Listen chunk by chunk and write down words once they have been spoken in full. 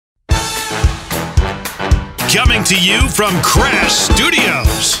Coming to you from Crash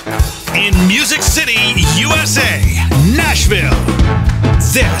Studios in Music City, USA, Nashville.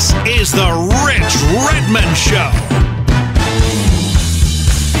 This is the Rich Redmond Show.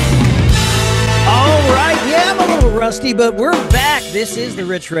 All right, yeah, I'm a little rusty, but we're back. This is the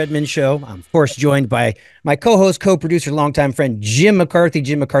Rich Redmond Show. I'm, of course, joined by my co-host, co-producer, longtime friend, Jim McCarthy,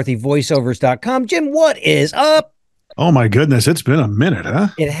 JimMcCarthyVoiceovers.com. Jim, what is up? Oh, my goodness. It's been a minute, huh?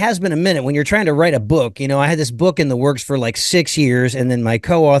 It has been a minute. When you're trying to write a book, you know, I had this book in the works for like 6 years, and then my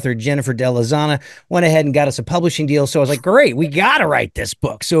co-author, Jennifer Delazana, went ahead and got us a publishing deal. So I was like, great, we got to write this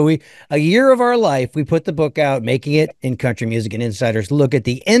book. So a year of our life, we put the book out, making it in country music and insiders look at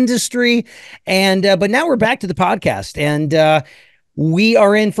the industry. And but now we're back to the podcast, and we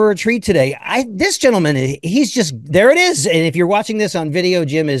are in for a treat today. This gentleman, he's just, there it is. And if you're watching this on video,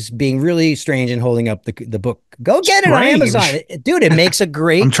 Jim is being really strange and holding up the book. Go get it on Amazon. Dude, it makes a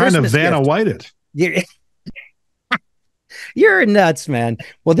great I'm trying Christmas to Vanna gift. White it. You're nuts, man.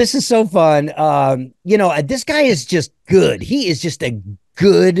 Well, this is so fun. You know, this guy is just good. He is just a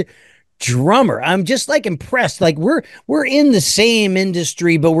good drummer. I'm just like impressed. Like we're in the same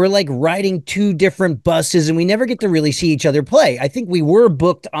industry, but we're like riding two different buses, and we never get to really see each other play. I think we were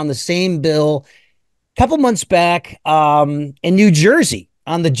booked on the same bill a couple months back in New Jersey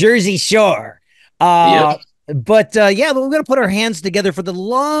on the Jersey Shore. Yep. But yeah, we're gonna put our hands together for the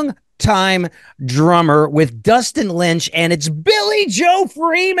long time drummer with Dustin Lynch, and it's Billy Joe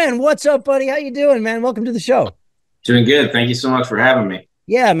Freeman. What's up, buddy? How you doing, man? Welcome to the show. Doing good. Thank you so much for having me.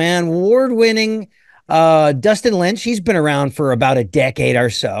 Yeah, man. Award-winning Dustin Lynch. He's been around for about a decade or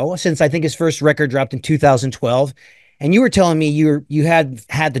so, since I think his first record dropped in 2012. And you were telling me you had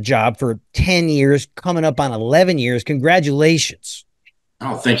the job for 10 years, coming up on 11 years. Congratulations.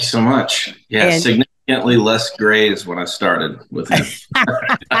 Oh, thank you so much. Yeah, And significantly less grays when I started with him.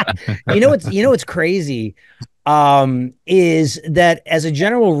 you know what's crazy is that as a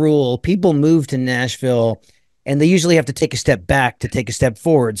general rule, people move to Nashville and they usually have to take a step back to take a step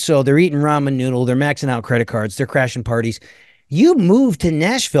forward. So they're eating ramen noodle, they're maxing out credit cards, they're crashing parties. You moved to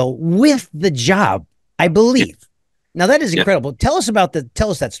Nashville with the job, I believe. Now that is incredible. Tell us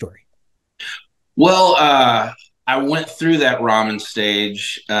that story. Well, I went through that ramen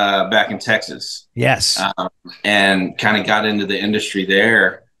stage back in Texas. Yes. And kind of got into the industry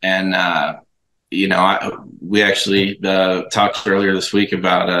there. And, you know, we actually talked earlier this week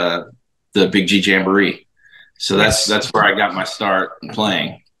about the Big G Jamboree. So that's where I got my start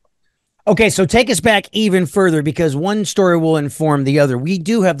playing. Okay, so take us back even further, because one story will inform the other. We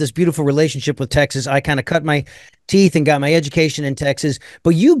do have this beautiful relationship with Texas. I kind of cut my teeth and got my education in Texas,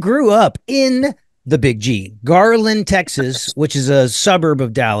 but you grew up in the Big G, Garland, Texas, which is a suburb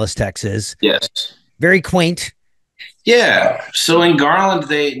of Dallas, Texas. Yes. Very quaint. Yeah. So in Garland,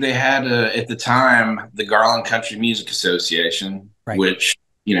 they had at the time the Garland Country Music Association, right, which,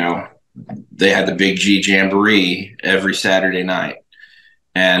 you know, they had the Big G Jamboree every Saturday night.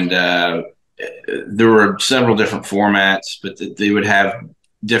 And there were several different formats, but they would have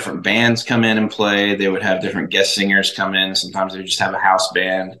different bands come in and play. They would have different guest singers come in. Sometimes they would just have a house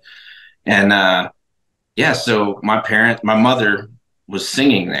band. And yeah, so my mother was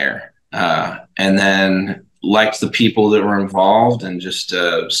singing there, and then liked the people that were involved and just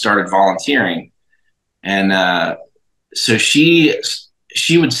started volunteering. And so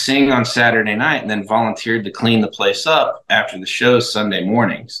she would sing on Saturday night and then volunteered to clean the place up after the show Sunday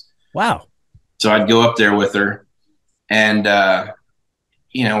mornings. Wow. So I'd go up there with her, and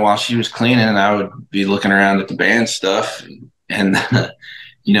you know, while she was cleaning, I would be looking around at the band stuff, and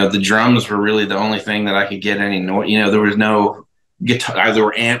you know, the drums were really the only thing that I could get any noise. You know, there was no guitar, there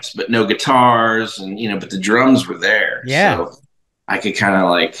were amps, but no guitars, and, you know, but the drums were there. Yeah. So I could kind of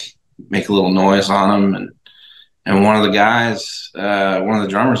like make a little noise on them. And one of the guys, one of the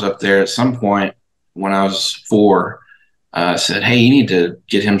drummers up there at some point when I was 4, said, "Hey, you need to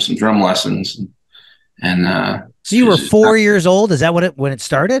get him some drum lessons." And so you were 4 years old? Is that when it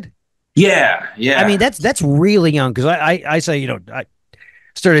started? Yeah. Yeah. I mean, that's really young. Cause I say, you know, I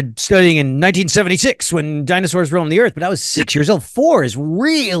started studying in 1976 when dinosaurs roamed the earth, but I was 6 years old. 4 is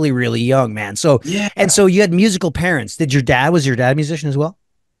really, really young, man. So, yeah. And so you had musical parents. Was your dad a musician as well?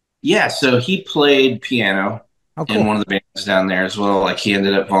 Yeah. So he played piano. Oh, cool. In one of the bands down there as well. Like he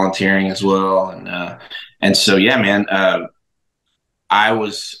ended up volunteering as well. And so, yeah, man, I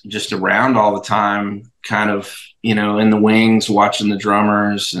was just around all the time, kind of, you know, in the wings, watching the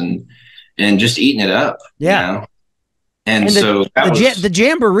drummers and just eating it up. Yeah. You know? And so the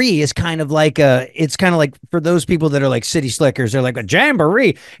Jamboree is kind of like it's kind of like, for those people that are like city slickers, they're like, a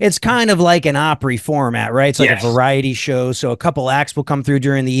Jamboree. It's kind of like an Opry format, right? It's like a variety show. So a couple acts will come through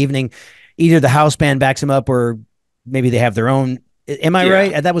during the evening. either the house band backs them up or maybe they have their own. Am I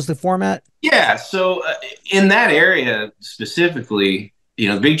right? That was the format? Yeah. So in that area specifically,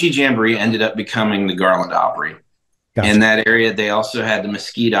 the Big G Jamboree ended up becoming the Garland Opry. Gotcha. In that area, they also had the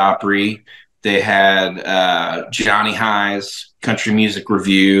Mesquite Opry. They had Johnny High's Country Music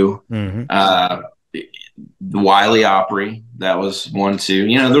Review, the Wiley Opry. That was one too.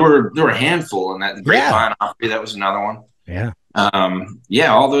 There were a handful, and that the Grapevine Opry, that was another one. Yeah.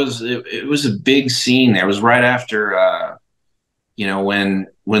 All those. It was a big scene there. It was right after when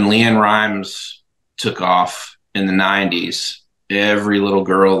LeAnn Rimes took off in the 90s. Every little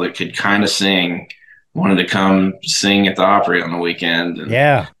girl that could kind of sing wanted to come sing at the Opry on the weekend. And,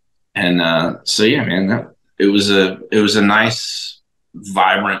 man, it was a nice,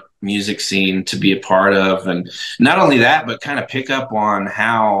 vibrant music scene to be a part of. And not only that, but kind of pick up on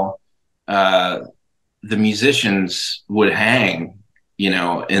how the musicians would hang, in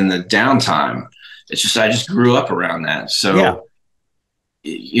the downtime. It's just, I just grew up around that. So,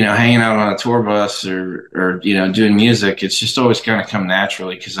 hanging out on a tour bus or doing music, it's just always kind of come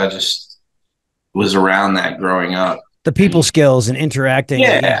naturally because I just was around that growing up. The people skills and interacting.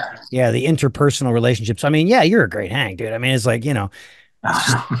 Yeah, the interpersonal relationships. I mean, you're a great hang, dude. I mean, it's like,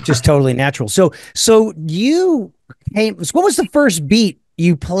 just totally natural. So you came, what was the first beat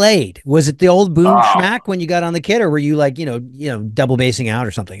you played? Was it the old boom schmack when you got on the kit, or were you like, double bassing out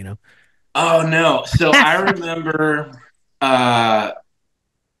or something, Oh, no. So I remember,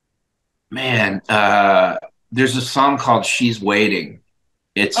 there's a song called She's Waiting.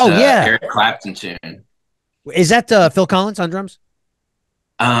 It's Eric Clapton tune. Is that Phil Collins on drums?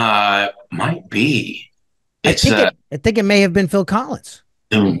 Might be. I think it may have been Phil Collins.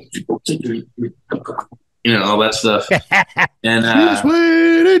 All that stuff. And She's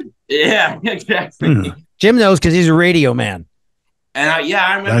waiting. Yeah, exactly. Jim knows because he's a radio man. And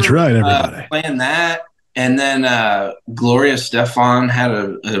I remember that's right, everybody. playing that. And then Gloria Estefan had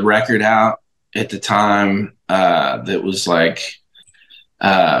a record out at the time that was like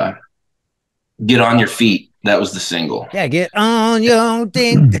Get On Your Feet. That was the single. Yeah, get on your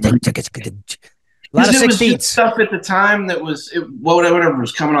thing. A lot of 16s. Stuff at the time that was whatever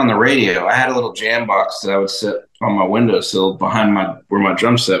was coming on the radio. I had a little jam box that I would set on my windowsill behind where my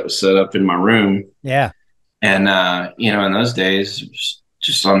drum set was set up in my room. Yeah. And in those days, it was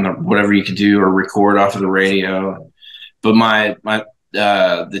just on whatever you could do or record off of the radio. But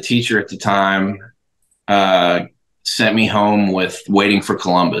the teacher at the time sent me home with Waiting for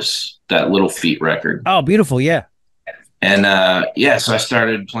Columbus, that Little Feat record. Oh, beautiful. Yeah. And so I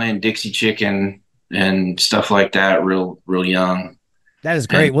started playing Dixie Chicken and stuff like that real young. That is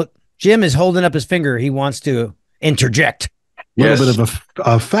great. Well, Jim is holding up his finger. He wants to interject. A little bit of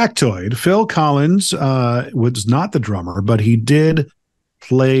a factoid. Phil Collins was not the drummer, but he did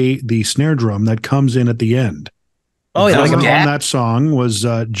play the snare drum that comes in at the end. Oh, the drummer on that song was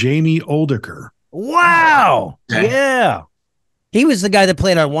Jamie Oldiker. Wow. Yeah. He was the guy that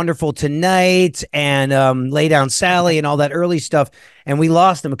played on Wonderful Tonight and Lay Down Sally and all that early stuff. And we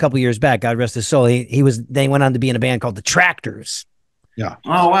lost him a couple years back. God rest his soul. They went on to be in a band called the Tractors. Yeah.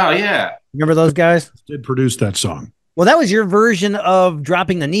 Oh, wow. Yeah. Remember those guys? Did produce that song. Well, that was your version of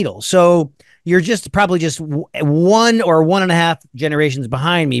Dropping the Needle. So you're probably just 1 or 1.5 generations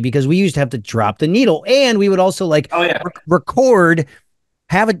behind me, because we used to have to drop the needle, and we would also record,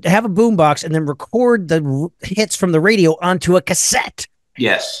 have a boombox, and then record the hits from the radio onto a cassette.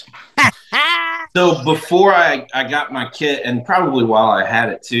 Yes. So before I got my kit, and probably while I had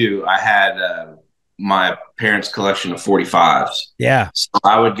it too, I had my parents' collection of 45s. Yeah. So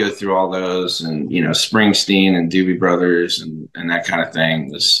I would go through all those, and Springsteen and Doobie Brothers and that kind of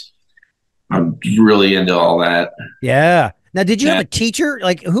thing. I'm really into all that. Yeah. Now, did you have a teacher?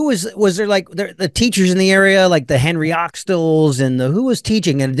 Like, who was there? Like the teachers in the area, like the Henry Oxtels, and who was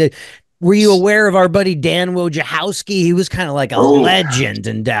teaching? And were you aware of our buddy Dan Wojciechowski? He was kind of like a legend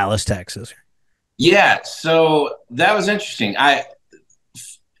in Dallas, Texas. Yeah. So that was interesting. I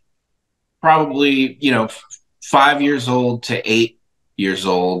probably 5 years old to 8 years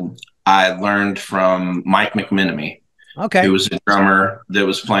old, I learned from Mike McMiname. Okay. Who was a drummer that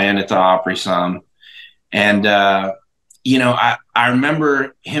was playing at the Opry some. And, I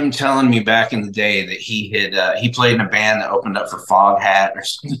remember him telling me back in the day that he played in a band that opened up for Foghat or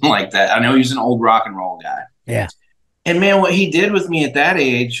something like that. I know he was an old rock and roll guy. Yeah. And man, what he did with me at that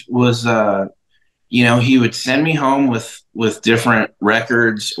age was, he would send me home with different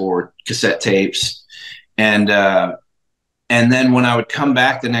records or cassette tapes. And then when I would come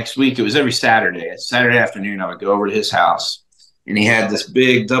back the next week, it was every Saturday afternoon, I would go over to his house, and he had this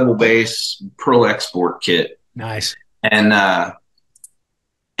big double bass Pearl Export kit. Nice. And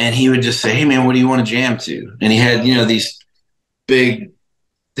and he would just say, "Hey man, what do you want to jam to?" And he had, these big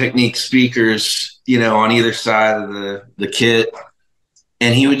Technique speakers, on either side of the kit.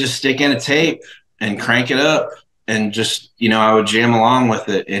 And he would just stick in a tape and crank it up, and just, I would jam along with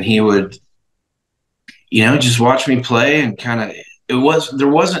it. And he would, just watch me play, and there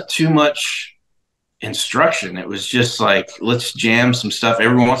wasn't too much instruction. It was just like, let's jam some stuff.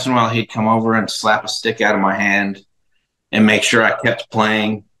 Every once in a while he'd come over and slap a stick out of my hand and make sure I kept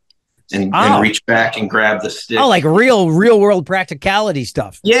playing, and reach back and grab the stick. Oh, like real world practicality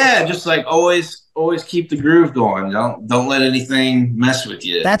stuff. Yeah, just like always keep the groove going. Don't let anything mess with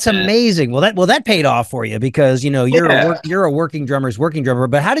you. That's amazing. Well, that paid off for you, because you're a working drummer's working drummer.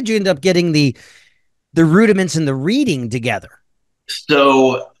 But how did you end up getting the rudiments and the reading together?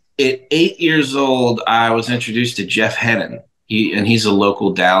 So at 8 years old, I was introduced to Jeff Henan. He's a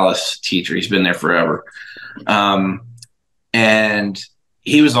local Dallas teacher. He's been there forever. And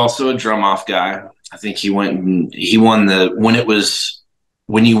he was also a drum off guy. I think he won when you won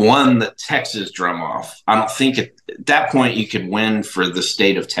the Texas drum off. I don't think at that point you could win for the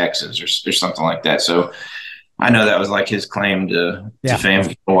state of Texas or something like that. So I know that was like his claim to fame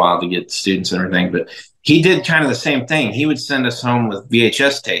for a while, to get students and everything. But he did kind of the same thing. He would send us home with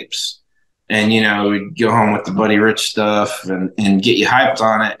VHS tapes, and we'd go home with the Buddy Rich stuff and get you hyped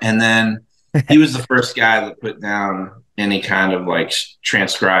on it. And then he was the first guy that put down any kind of like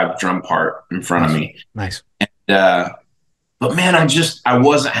transcribed drum part in front of me. Nice. And, but man, I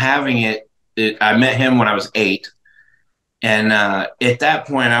wasn't having it. I met him when I was 8. And at that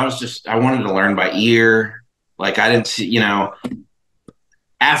point I wanted to learn by ear. Like I didn't see,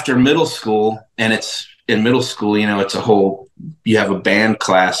 after middle school, and it's in middle school, it's you have a band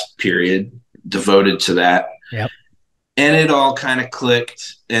class period devoted to that. Yep. And it all kind of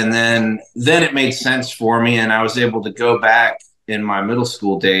clicked. And then it made sense for me. And I was able to go back in my middle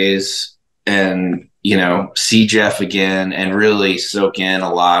school days and, see Jeff again and really soak in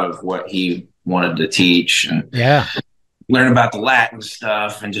a lot of what he wanted to teach, and learn about the Latin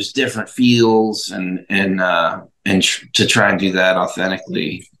stuff and just different feels, and to try and do that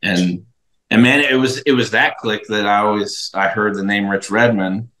authentically. And man, it was that click that I heard the name Rich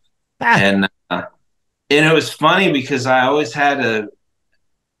Redmond. And it was funny because I always had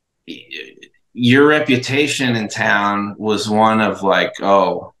your reputation in town was one of like,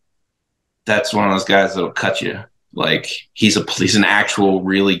 oh, that's one of those guys that'll cut you. Like he's an actual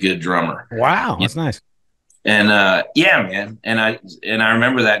really good drummer. Wow. That's nice. And yeah, man. And I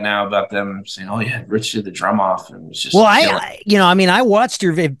remember that now about them saying, oh yeah, Rich did the drum off. And it was just, I watched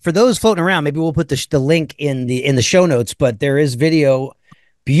your, for those floating around, maybe we'll put the link in the show notes, but there is video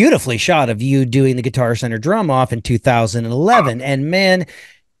beautifully shot of you doing the Guitar Center drum off in 2011. And man,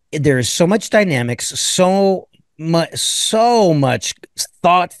 there's so much dynamics, so much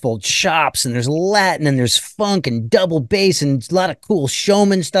thoughtful chops, and there's Latin and there's funk and double bass and a lot of cool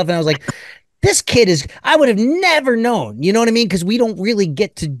showman stuff. And I was like, this kid I would have never known, you know what I mean? Because we don't really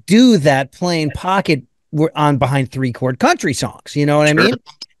get to do that playing pocket on behind 3-chord country songs, you know what I mean?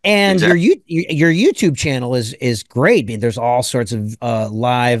 And exactly. your YouTube channel is great. I mean, there's all sorts of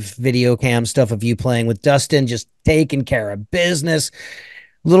live video cam stuff of you playing with Dustin, just taking care of business.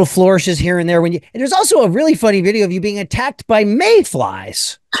 Little flourishes here and there and there's also a really funny video of you being attacked by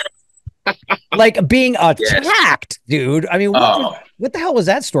mayflies. Like being attacked, dude. I mean, what the hell was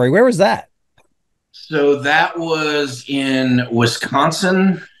that story? Where was that? So that was in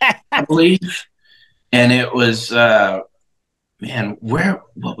Wisconsin, I believe. And it was man,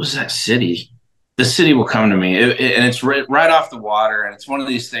 what was that city? The city will come to me. And it's right off the water, and it's one of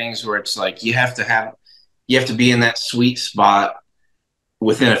these things where it's like you have to be in that sweet spot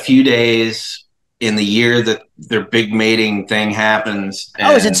within a few days in the year that their big mating thing happens.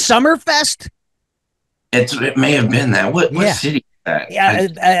 Oh, is it Summerfest? It may have been that. What city is that? Yeah,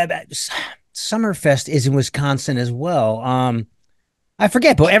 Summerfest is in Wisconsin as well. I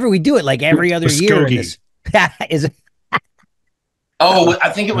forget, but we do it like every other year. Is it? Oh, I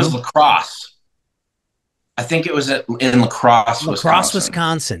think it was La Crosse. I think it was in La Crosse,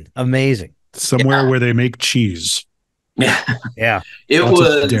 Wisconsin. Amazing. Somewhere where they make cheese. Yeah. Yeah. It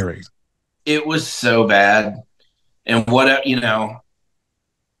was so bad. And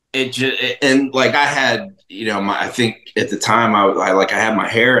it just, and like I had, I think at the time I had my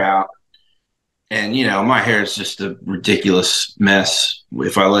hair out, and, my hair is just a ridiculous mess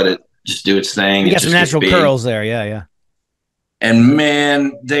if I let it just do its thing. You got some natural curls there. Yeah. Yeah. And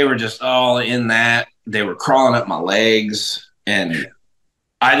man, they were just all in that. They were crawling up my legs, and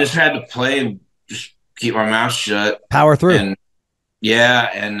I just had to play and just keep my mouth shut. Power through. And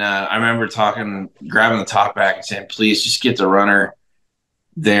I remember grabbing the talk back and saying, please just get the runner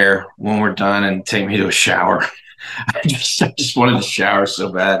there when we're done and take me to a shower. I just wanted to shower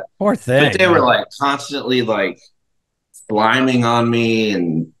so bad. Poor thing. But they were like constantly like climbing on me,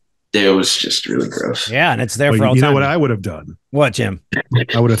 and it was just really gross. Yeah, and it's there for all time. You know what I would have done? What, Jim?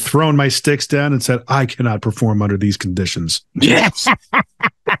 I would have thrown my sticks down and said, I cannot perform under these conditions. Yes.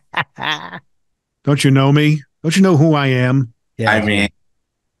 Don't you know me? Don't you know who I am? Yeah, I mean,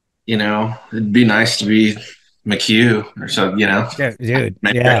 you know, it'd be nice to be McHugh or something, you know. Yeah, dude.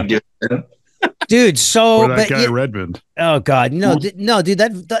 Yeah. Dude, so or that guy Redmond. Oh God, no, dude,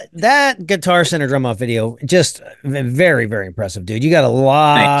 that Guitar Center drum off video, just very, very impressive, dude. You got a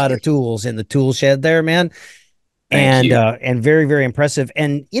lot of tools in the tool shed there, man. And very, very impressive.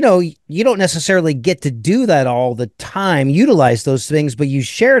 And you know, you don't necessarily get to do that all the time, utilize those things, but you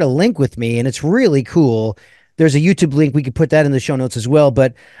shared a link with me, and it's really cool. There's a YouTube link. We could put that in the show notes as well.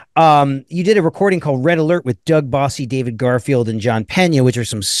 But you did a recording called Red Alert with Doug Bossy, David Garfield, and John Pena, which are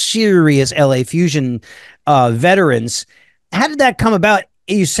some serious LA Fusion veterans. How did that come about?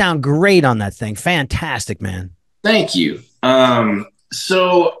 You sound great on that thing. Fantastic, man. Thank you.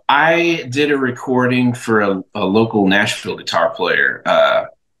 So I did a recording for a local Nashville guitar player,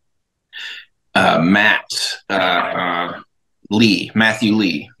 Matthew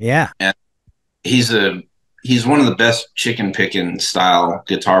Lee. Yeah. And he's one of the best chicken picking style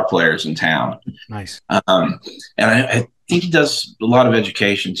guitar players in town. Nice. And I think he does a lot of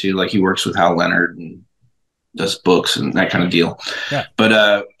education too. Like he works with Hal Leonard and does books and that kind of deal. Yeah.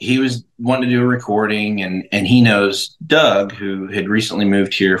 But he was wanting to do a recording, and he knows Doug, who had recently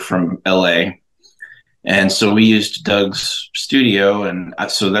moved here from LA. And so we used Doug's studio, and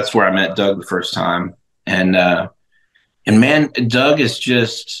so that's where I met Doug the first time. And man, Doug is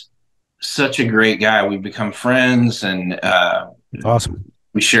just such a great guy. We've become friends, and awesome.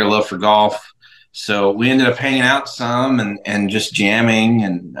 We share love for golf. So we ended up hanging out some and just jamming,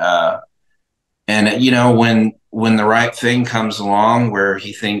 and you know, when the right thing comes along where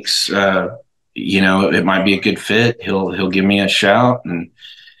he thinks you know, it might be a good fit, he'll give me a shout.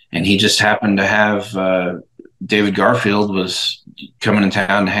 And he just happened to have David Garfield was coming in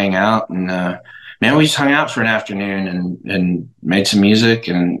town to hang out, and man, we just hung out for an afternoon and made some music,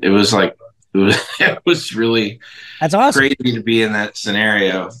 and it was it was really that's awesome. Crazy to be in that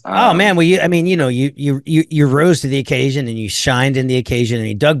scenario. Oh man, well, you rose to the occasion and you shined in the occasion.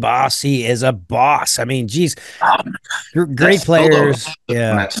 And Doug Bossy is a boss. I mean, geez, great players.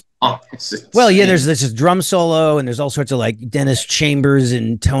 Yeah. Well, yeah, there's this drum solo, and there's all sorts of like Dennis Chambers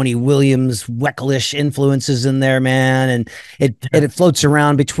and Tony Williams Wecklish influences in there, man. And it floats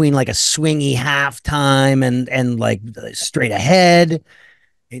around between like a swingy halftime and like straight ahead.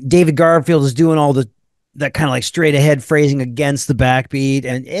 David Garfield is doing all that kind of like straight ahead phrasing against the backbeat,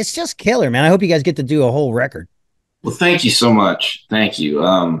 and it's just killer, man. I hope you guys get to do a whole record. Well, thank you so much. Thank you.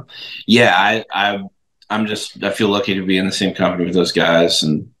 Yeah, I feel lucky to be in the same company with those guys,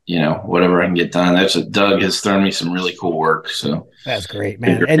 and you know, whatever I can get done. Doug has thrown me some really cool work. So that's great,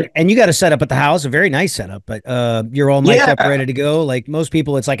 man. And you got a setup at the house, a very nice setup, but you're all mic'd up, ready to go. Like most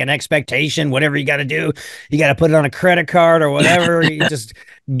people, it's like an expectation. Whatever you got to do, you got to put it on a credit card or whatever. You just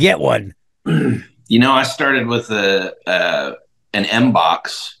get one. You know, I started with an M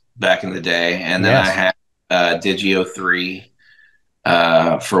box back in the day, and then I had Digio 3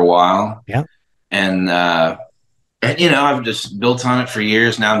 for a while. Yeah. And you know, I've just built on it for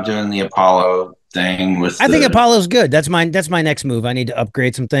years. Now I'm doing the Apollo thing I think Apollo's good. That's my next move. I need to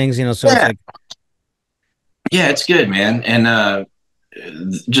upgrade some things, you know, so it's like it's good, man. And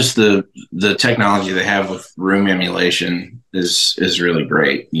just the technology they have with room emulation is really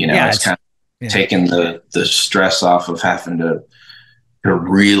great. You know, it's kind of taking the stress off of having to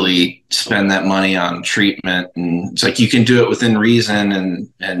really spend that money on treatment, and it's like you can do it within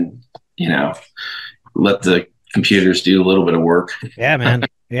reason and you know, let the computers do a little bit of work. Yeah, man.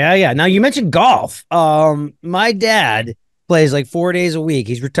 Yeah. Now you mentioned golf. My dad plays like 4 days a week.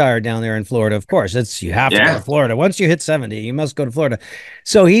 He's retired down there in Florida. Of course, you have to go to Florida. Once you hit 70, you must go to Florida.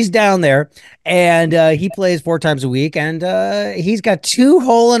 So he's down there, and he plays 4 times a week, and he's got 2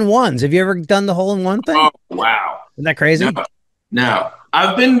 hole-in-ones. Have you ever done the hole-in-one thing? Oh, wow. Isn't that crazy? No.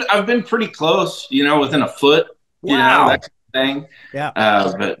 I've been pretty close, you know, within a foot, you know, that kind of thing. Yeah.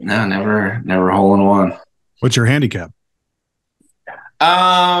 But no, never hole-in-one. What's your handicap?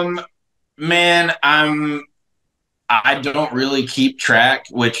 Man, I don't really keep track,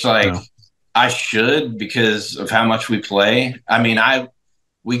 which I should, because of how much we play. I mean,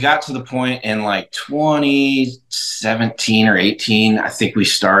 we got to the point in like 2017 or 18. I think we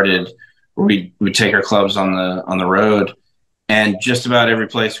started where we would take our clubs on the road, and just about every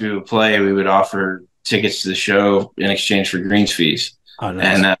place we would play, we would offer tickets to the show in exchange for greens fees. Oh,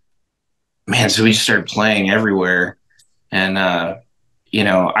 nice. And man, so we just started playing everywhere. And I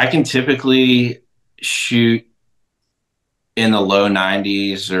can typically shoot in the low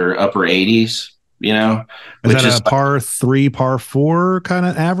 90s or upper 80s, Is which that is a par 3, par 4 kind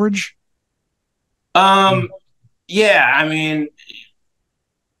of average? yeah, I mean,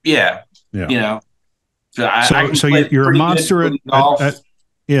 yeah. So you're a monster at golf.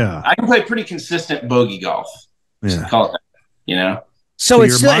 Yeah. I can play pretty consistent bogey golf. Yeah. Call it that, So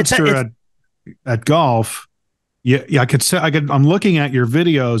you're a monster at golf. Yeah, I could say I'm looking at your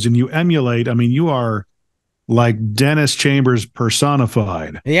videos and you emulate. I mean, you are like Dennis Chambers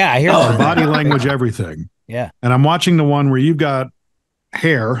personified. Yeah, I hear that. Body language, everything. Yeah. And I'm watching the one where you've got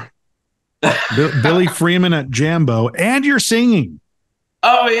hair, Billy Freeman at Jambo, and you're singing.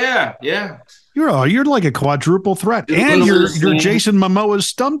 Oh yeah, yeah. You're like a quadruple threat, and you're Jason Momoa's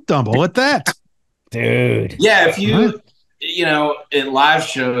stump double at that, dude. Yeah, if you in live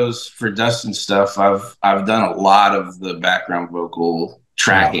shows for Dustin stuff, I've done a lot of the background vocal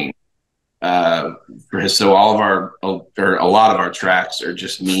tracking. So all of a lot of our tracks are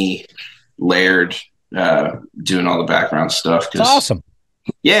just me layered doing all the background stuff. It's awesome.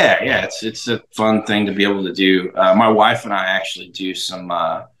 Yeah, it's a fun thing to be able to do. My wife and I actually do some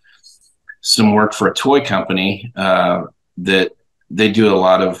work for a toy company that they do a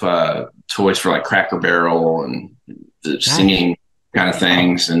lot of toys for like Cracker Barrel and the singing kind of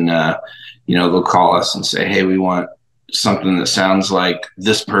things. And they'll call us and say, hey, we want something that sounds like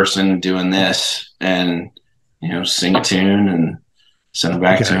this person doing this, and sing a tune and send it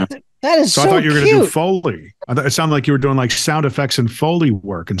back to them. That is so I thought you were cute. going to do Foley. It sounded like you were doing like sound effects and Foley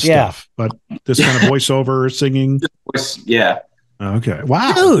work and stuff. But this kind of voiceover singing. Yeah. Okay.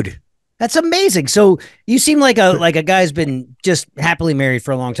 Wow. Dude, that's amazing. So you seem like a guy's been just happily married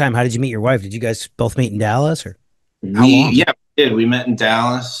for a long time. How did you meet your wife? Did you guys both meet in Dallas, or how long? Yeah, we did. We met in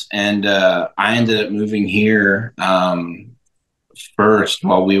Dallas, and I ended up moving here first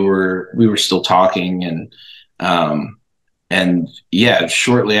while we were still talking, and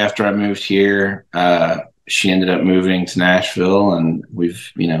shortly after I moved here, she ended up moving to Nashville, and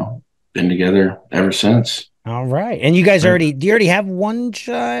we've been together ever since. All right. And you guys do you already have one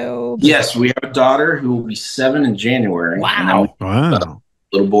child? Yes, we have a daughter who will be 7 in January. Wow. Wow.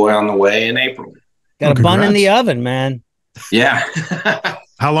 Little boy on the way in April. Got a bun in the oven, man. Yeah.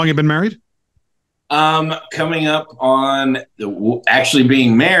 How long have you been married? Coming up on actually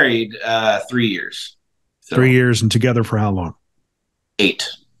being married 3 years. So 3 years, and together for how long? 8.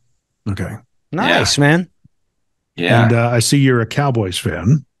 Okay. Nice, man. Yeah. And I see you're a Cowboys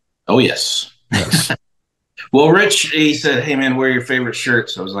fan. Oh, yes. Yes. Well, Rich, he said, hey, man, wear your favorite shirt.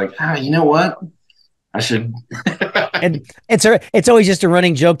 So I was like, you know what? I should. And it's always just a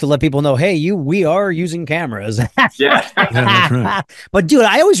running joke to let people know, hey, we are using cameras. Yeah. That's right. But dude,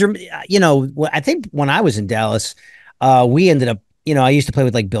 I always, I think when I was in Dallas, we ended up, I used to play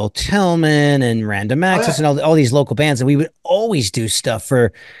with like Bill Tillman and Random Access and all these local bands. And we would always do stuff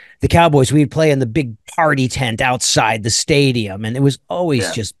for the Cowboys. We'd play in the big party tent outside the stadium. And it was always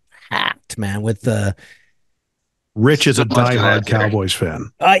just packed, man, with the. Rich is a diehard Cowboys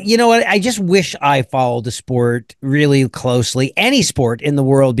fan. You know what? I just wish I followed the sport really closely, any sport in the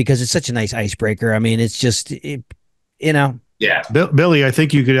world, because it's such a nice icebreaker. I mean, it's just, Yeah. Billy, I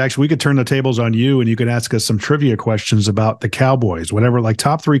think we could turn the tables on you, and you could ask us some trivia questions about the Cowboys, whatever, like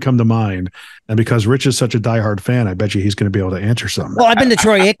top 3 come to mind. And because Rich is such a diehard fan, I bet you he's going to be able to answer some. Well, I've been to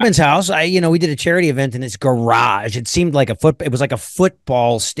Troy Aikman's house. We did a charity event in his garage. It seemed like it was like a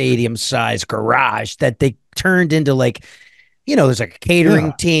football stadium size garage that they turned into like, there's like a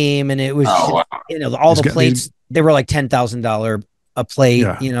catering team, and it was, all the plates, they were like $10,000 a plate,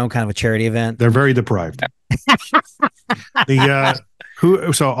 kind of a charity event. They're very deprived.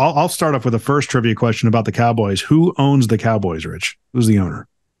 So I'll start off with the first trivia question about the Cowboys. Who owns the Cowboys, Rich? Who's the owner?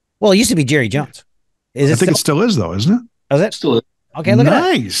 Well, it used to be Jerry Jones. I think it still is, though, isn't it? Is it? Still is. Okay, look at that.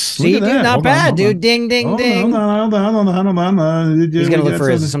 Nice. See, dude, not bad, dude. Ding, ding, ding. Hold on. He's going to look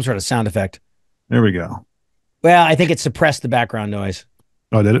for some sort of sound effect. There we go. Well, I think it suppressed the background noise.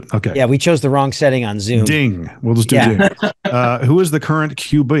 Oh, did it? Okay. Yeah, we chose the wrong setting on Zoom. Ding. We'll just do ding. Who is the current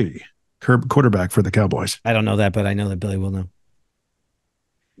QB, quarterback for the Cowboys? I don't know that, but I know that Billy will know.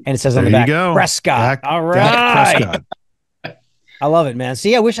 And it says on the back, Prescott. All right. Dak Prescott. I love it, man.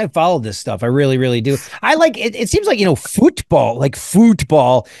 See, I wish I followed this stuff. I really, really do. I like it. It seems like,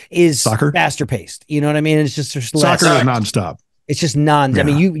 football is soccer, faster paced. You know what I mean? It's just soccer is nonstop. It's just I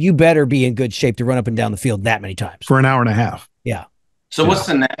mean, you better be in good shape to run up and down the field that many times. For an hour and a half. Yeah. So what's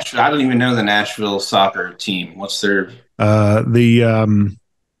the Nashville? I don't even know the Nashville soccer team. What's their? I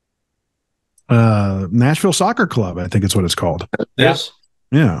Nashville Soccer Club, I think it's what it's called. Yes.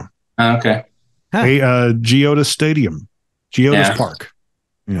 Yeah. Okay. Huh. Geodis Stadium, Geodis Park.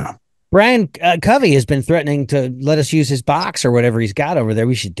 Yeah. Brian Covey has been threatening to let us use his box or whatever he's got over there.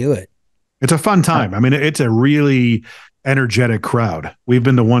 We should do it. It's a fun time. I mean, it's a really energetic crowd. We've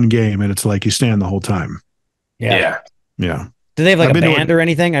been to one game, and it's like you stand the whole time. Yeah. Do they have like a band or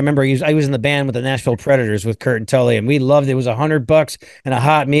anything? I remember I was in the band with the Nashville Predators with Kurt and Tully, and we loved it. It was $100 and a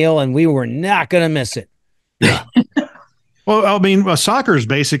hot meal, and we were not going to miss it. Yeah. Well, I mean, soccer is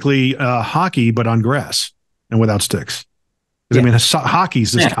basically hockey, but on grass and without sticks. I mean,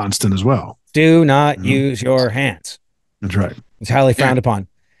 hockey's is constant as well. Do not use your hands. That's right. It's highly frowned upon.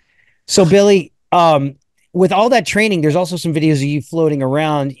 So, Billy, with all that training, there's also some videos of you floating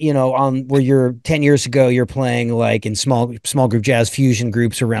around, on where you're 10 years ago, you're playing like in small group jazz fusion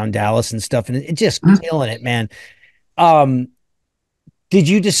groups around Dallas and stuff, and it just killing it, man. Did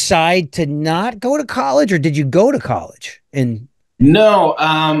you decide to not go to college, or did you go to college? No,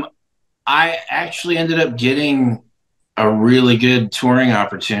 I actually ended up getting a really good touring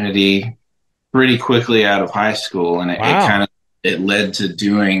opportunity pretty quickly out of high school, and it led to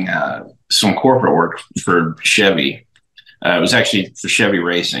doing some corporate work for Chevy. It was actually for Chevy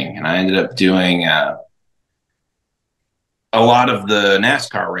Racing, and I ended up doing a lot of the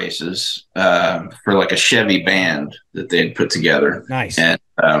NASCAR races for like a Chevy band that they had put together. Nice. And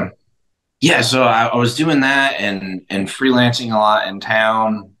so I was doing that and freelancing a lot in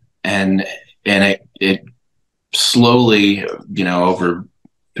town, and it slowly, over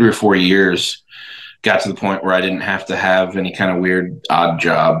 3 or 4 years, got to the point where I didn't have to have any kind of weird odd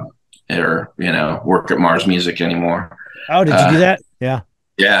job or, work at Mars Music anymore. Oh, did you do that? Yeah.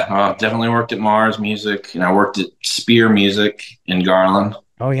 Yeah, definitely worked at Mars Music. I worked at Spear Music in Garland.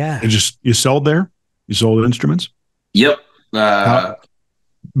 Oh, yeah. You sold there? You sold instruments? Yep.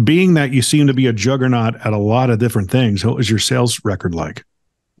 Being that you seem to be a juggernaut at a lot of different things, what was your sales record like?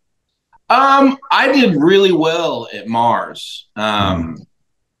 I did really well at Mars.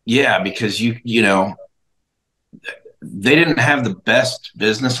 Yeah, because they didn't have the best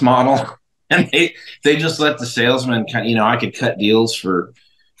business model, and they just let the salesman I could cut deals for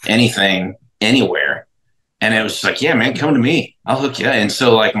anything, anywhere. And it was like, yeah, man, come to me. I'll hook you. And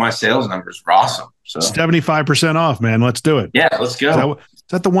so like my sales numbers were awesome. So 75% off, man. Let's do it. Yeah, let's go. Is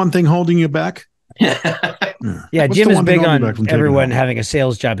that the one thing holding you back? Yeah, Jim is big on everyone having a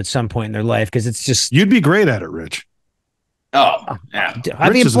sales job at some point in their life, because it's just... You'd be great at it, Rich. Oh, yeah.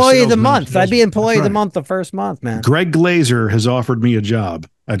 I'd be employee of the month. I'd be employee of the month the first month, man. Greg Glaser has offered me a job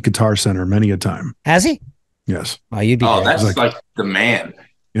at Guitar Center many a time. Has he? Yes. Oh, you'd be great. That's like the man.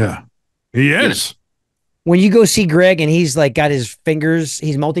 Yeah, he is. When you go see Greg and he's like got his fingers,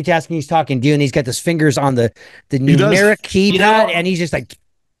 he's multitasking, he's talking to you, and he's got his fingers on the numeric keypad, and he's just like...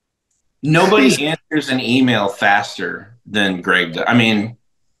 Nobody answers an email faster than Greg does. I mean,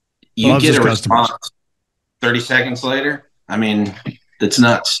 you get a response 30 seconds later. I mean, it's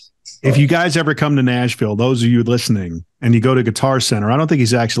nuts. If you guys ever come to Nashville, those of you listening, and you go to Guitar Center, I don't think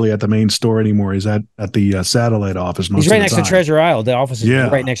he's actually at the main store anymore. He's at the satellite office. He's right next to Treasure Isle. The office is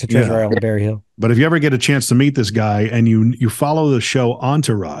right next to Treasure Isle in Berry Hill. But if you ever get a chance to meet this guy and you follow the show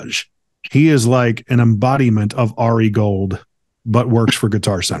Entourage, he is like an embodiment of Ari Gold, but works for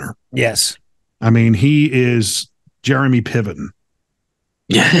Guitar Center. Yes. I mean, he is Jeremy Piven.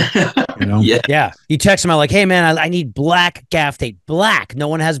 Yeah. Yeah. You text him out like, hey, man, I need black gaff tape. Black. No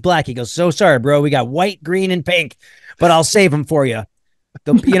one has black. He goes, so sorry, bro. We got white, green, and pink, but I'll save them for you.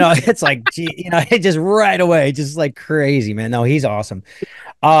 It's like, it just right away, just like crazy, man. No, he's awesome.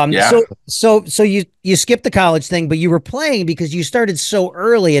 So you skipped the college thing, but you were playing because you started so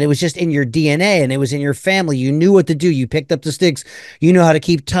early, and it was just in your DNA, and it was in your family. You knew what to do. You picked up the sticks. You know how to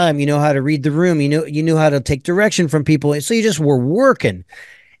keep time. You know how to read the room. You knew how to take direction from people. So you just were working.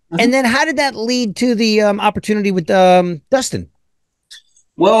 And then how did that lead to the opportunity with Dustin?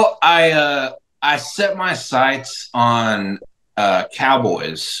 Well, I set my sights on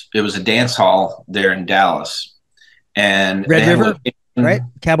Cowboys. It was a dance hall there in Dallas, and Red River, right?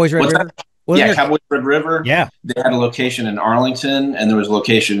 Cowboys Red River. Cowboys Red River. Yeah, they had a location in Arlington, and there was a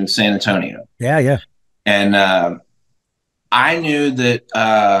location in San Antonio. Yeah. And I knew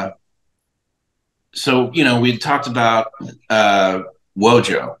that. So we talked about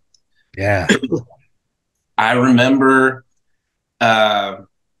Wojo. Yeah, I remember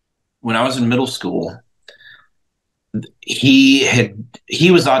when I was in middle school, he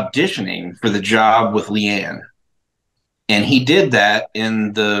was auditioning for the job with LeAnn, and he did that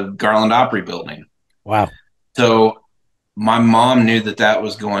in the Garland Opry building. Wow. So my mom knew that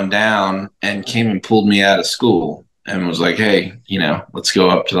was going down and came and pulled me out of school and was like, hey, let's go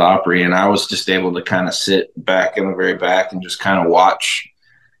up to the Opry. And I was just able to kind of sit back in the very back and just kind of watch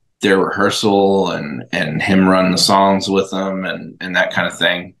their rehearsal and him run the songs with them and that kind of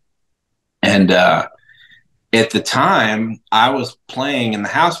thing. And at the time, I was playing in the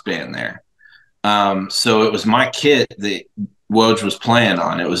house band there. So it was my kit that Woj was playing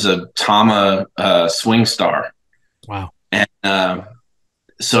on. It was a Tama Swing Star. Wow. And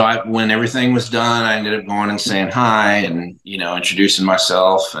so when everything was done, I ended up going and saying hi and, introducing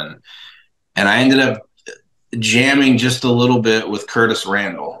myself. And I ended up jamming just a little bit with Curtis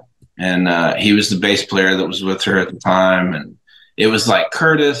Randall. And he was the bass player that was with her at the time. And it was like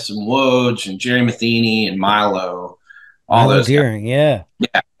Curtis and Woj and Jerry Matheny and Milo. All those Deering, yeah.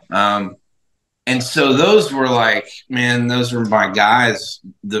 Yeah. And so those were like, man, those were my guys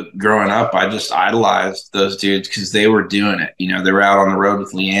that growing up. I just idolized those dudes because they were doing it. They were out on the road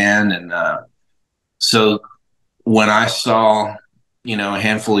with LeAnn. And so when I saw, a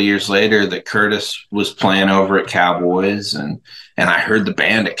handful of years later that Curtis was playing over at Cowboys and I heard the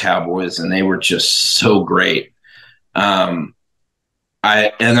band at Cowboys and they were just so great. And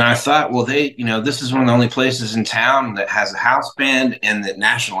I thought, well, this is one of the only places in town that has a house band and that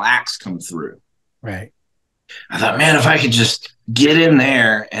national acts come through. Right. I thought, man, if I could just get in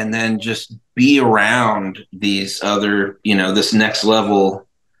there and then just be around these other, this next level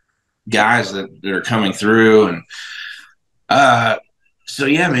guys that are coming through. And so,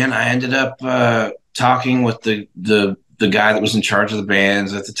 yeah, man, I ended up talking with the guy that was in charge of the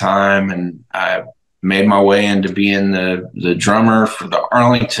bands at the time. And I made my way into being the drummer for the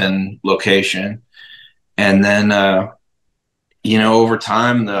Arlington location. And then, over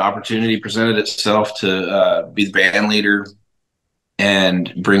time, the opportunity presented itself to be the band leader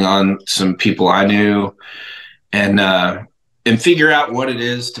and bring on some people I knew and figure out what it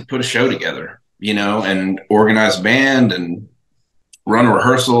is to put a show together, and organize a band and run a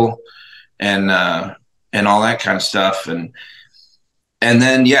rehearsal and all that kind of stuff. And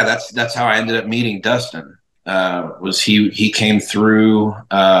then, yeah, that's how I ended up meeting Dustin. Was he came through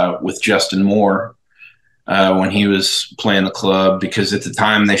with Justin Moore when he was playing the club, because at the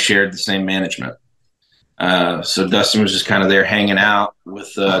time they shared the same management. So Dustin was just kind of there hanging out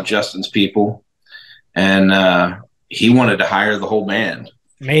with Justin's people, and he wanted to hire the whole band.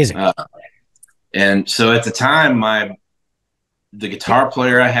 Amazing. And so at the time, the guitar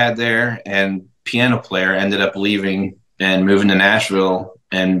player I had there and piano player ended up leaving and moving to Nashville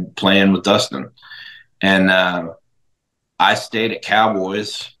and playing with Dustin. And I stayed at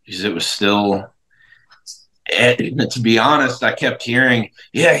Cowboys because it was still, to be honest, I kept hearing,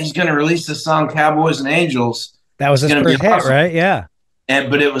 yeah, he's going to release the song Cowboys and Angels. That was his first hit, right? Yeah.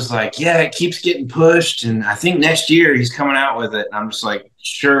 But it was like, yeah, it keeps getting pushed. And I think next year he's coming out with it. And I'm just like,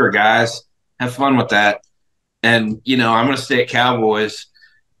 sure, guys, have fun with that. And, I'm going to stay at Cowboys.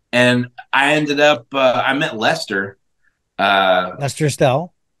 And I ended up, I met Lester. Lester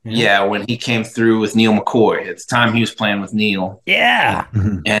Stell. Yeah, when he came through with Neil McCoy. At the time, he was playing with Neil. Yeah.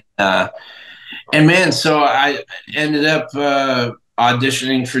 And man, so I ended up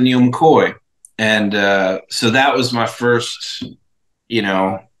auditioning for Neil McCoy. And so that was my first,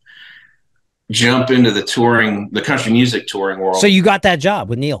 jump into the country music touring world. So you got that job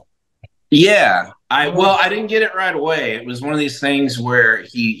with Neil? Yeah. I didn't get it right away. It was one of these things where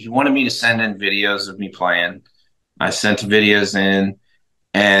he wanted me to send in videos of me playing. I sent the videos in,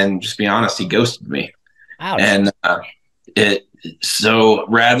 and just be honest, he ghosted me. Ouch. And so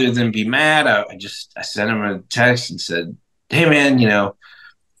rather than be mad, I sent him a text and said, hey man,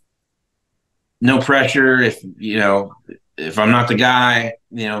 no pressure. If I'm not the guy,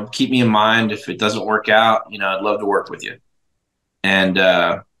 keep me in mind. If it doesn't work out, I'd love to work with you. And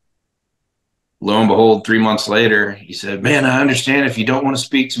lo and behold, 3 months later, he said, man, I understand if you don't want to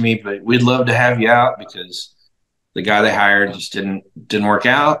speak to me, but we'd love to have you out because the guy they hired just didn't work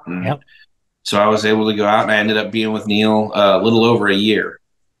out. And yep. So I was able to go out, and I ended up being with Neil a little over a year.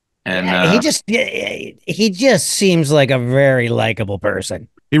 And he just seems like a very likable person.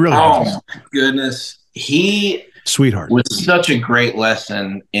 He really does. Oh my goodness. He sweetheart was such a great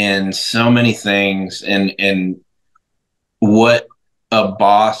lesson in so many things and what a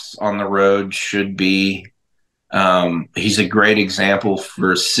boss on the road should be. He's a great example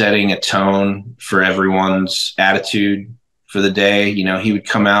for setting a tone for everyone's attitude for the day. He would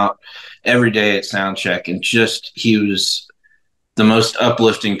come out every day at sound check and he was the most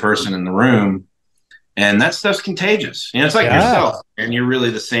uplifting person in the room. And that stuff's contagious. It's like yourself, and you're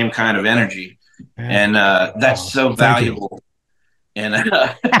really the same kind of energy. And that's so valuable. And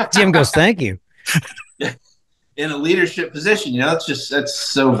Jim goes, thank you. in a leadership position.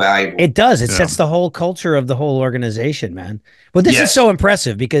 That's so valuable. It does. It sets the whole culture of the whole organization, man. Well, this is so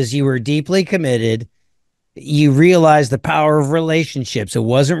impressive because you were deeply committed. You realized the power of relationships. It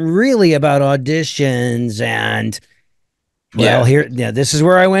wasn't really about auditions and this is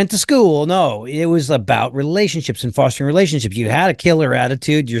where I went to school. No, it was about relationships and fostering relationships. You had a killer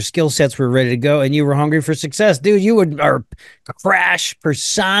attitude. Your skill sets were ready to go, and you were hungry for success, dude. You are Crash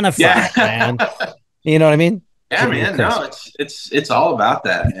personified, man. You know what I mean? Yeah, man. No, it's all about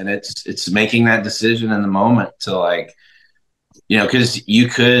that, and it's making that decision in the moment to, like, because you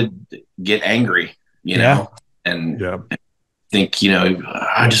could get angry, and think,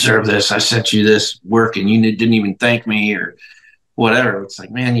 I deserve this. I sent you this work and you didn't even thank me or whatever. It's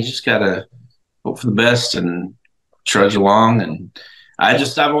like, man, you just gotta hope for the best and trudge along. And I've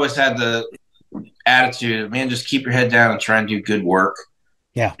always had the attitude of, man, just keep your head down and try and do good work.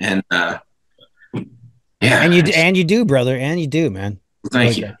 Yeah. And and you do, brother, and you do, man.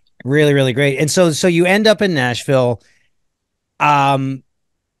 Thank you. Really, really great. And so you end up in Nashville.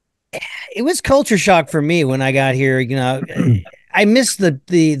 It was culture shock for me when I got here. I missed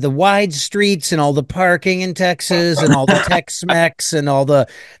the wide streets and all the parking in Texas and all the Tex-Mex and all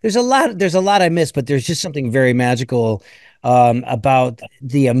there's a lot I missed, but there's just something very magical about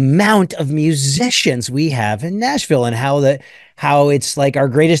the amount of musicians we have in Nashville and how it's like our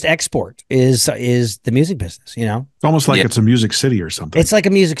greatest export is the music business, It's almost like it's a music city or something. It's like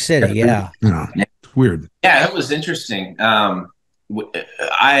a music city. Yeah. It's weird. Yeah, it was interesting.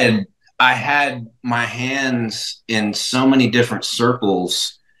 I had my hands in so many different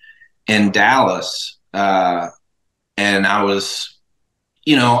circles in Dallas. And I was,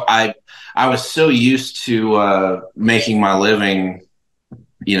 I was so used to making my living,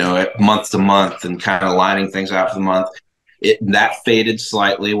 month to month and kind of lining things out for the month. That faded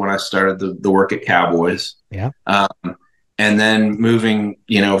slightly when I started the work at Cowboys. Yeah. And then moving,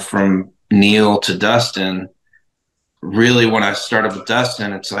 from Neil to Dustin, really when I started with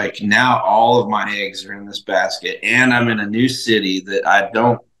Dustin, it's like now all of my eggs are in this basket and I'm in a new city that I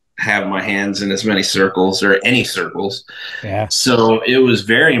don't have my hands in as many circles or any circles. Yeah. So it was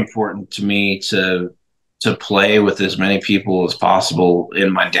very important to me to play with as many people as possible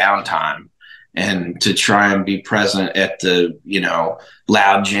in my downtime and to try and be present at the,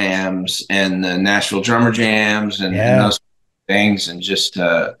 loud jams and the Nashville drummer jams and those things. And just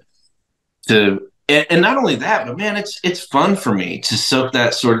and not only that, but man, it's fun for me to soak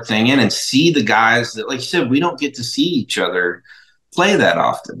that sort of thing in and see the guys that, like you said, we don't get to see each other play that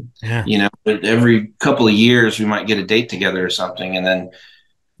often. Yeah. But every couple of years we might get a date together or something.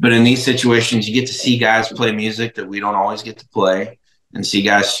 But in these situations, you get to see guys play music that we don't always get to play and see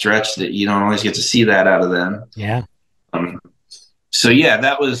guys stretch that you don't always get to see that out of them. Yeah. So yeah,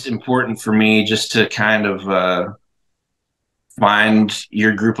 that was important for me just to kind of find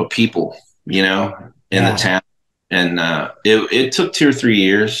your group of people, in the town. And it took 2 or 3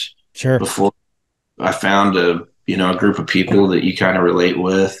 years before I found a group of people that you kind of relate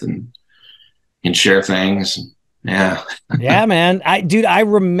with and can share things. Yeah. Yeah, man. I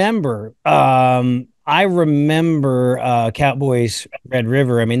remember Cowboys Red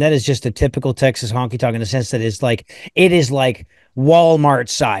River. I mean, that is just a typical Texas honky tonk in the sense that it is like Walmart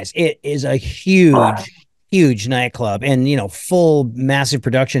size. It is a huge nightclub and, full massive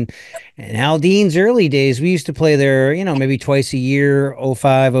production. And Haldean's early days, we used to play there, maybe twice a year,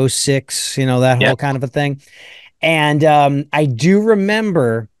 05, 06, that whole kind of a thing. And I do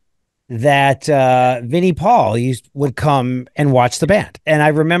remember that Vinnie Paul would come and watch the band. And I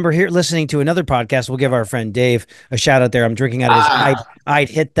remember listening to another podcast. We'll give our friend Dave a shout out there. I'm drinking out of his I'd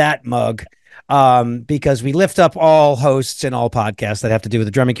hit that mug. Because we lift up all hosts and all podcasts that have to do with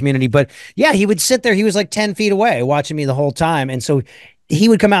the drumming community. But yeah, he would sit there. He was like 10 feet away watching me the whole time. And so he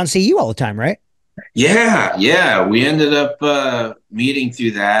would come out and see you all the time, right? Yeah. Yeah. We ended up meeting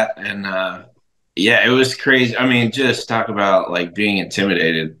through that. And it was crazy. I mean, just talk about like being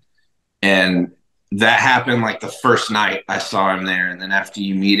intimidated. And that happened like the first night I saw him there. And then after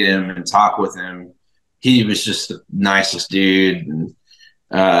you meet him and talk with him, he was just the nicest dude. And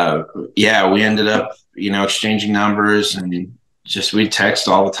we ended up, exchanging numbers and just, we'd text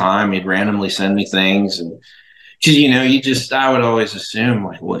all the time. He'd randomly send me things. And cause I would always assume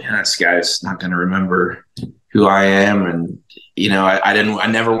like, well, this guy's not going to remember who I am. And, I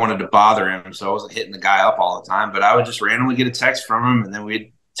never wanted to bother him. So I wasn't hitting the guy up all the time, but I would just randomly get a text from him. And then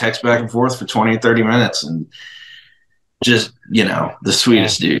we'd text back and forth for 20 or 30 minutes and just, the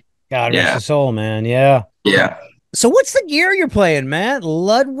sweetest dude. God rest his soul, man. Yeah. Yeah. So what's the gear you're playing, man?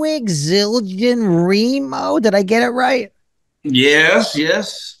 Ludwig Zildjian Remo? Did I get it right?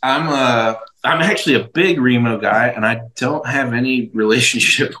 Yes. I'm I'm actually a big Remo guy, and I don't have any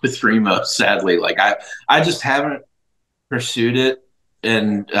relationship with Remo, sadly. Like I just haven't pursued it,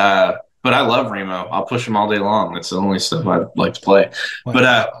 and but I love Remo. I'll push him all day long. That's the only stuff I like to play. Wow.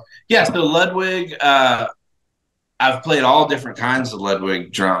 But yeah, so Ludwig, I've played all different kinds of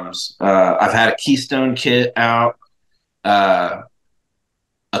Ludwig drums. I've had a Keystone kit out, a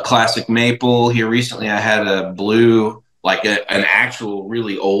classic maple. Here recently, I had a blue, like an actual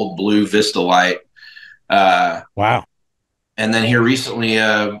really old blue Vista Light. Wow. And then here recently,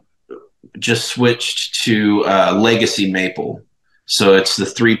 just switched to Legacy maple. So it's the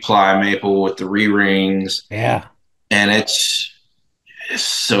 3-ply maple with the re-rings. Yeah. And it's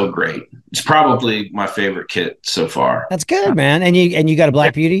so great. It's probably my favorite kit so far. That's good, man. And you got a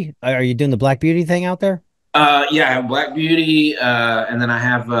Black Beauty? Are you doing the Black Beauty thing out there? Yeah, I have Black Beauty, and then I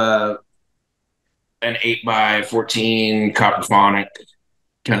have an 8x14 copperphonic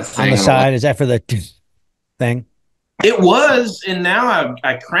kind of thing On the side. Is that for the thing? It was, and now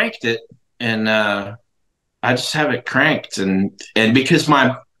I cranked it, and I just have it cranked, and because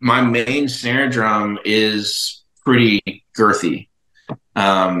my main snare drum is pretty girthy.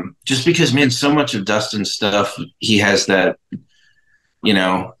 Just because, man, so much of Dustin's stuff, he has that,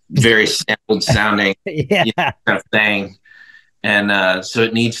 very sampled sounding Yeah. kind of thing. And so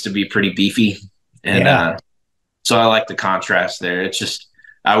it needs to be pretty beefy. And so I like the contrast there. It's just,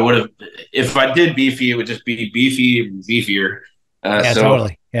 I would have, if I did beefy, it would just be beefy and beefier. Yeah, so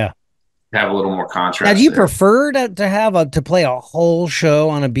totally. Yeah. have a little more contrast. Now, do you there. prefer to play a whole show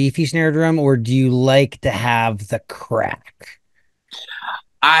on a beefy snare drum, or do you like to have the crack?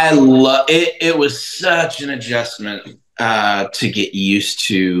 I love it. It was such an adjustment to get used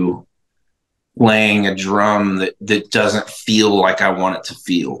to playing a drum that doesn't feel like I want it to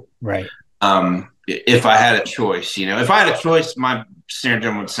feel. Right. If I had a choice, if I had a choice, my snare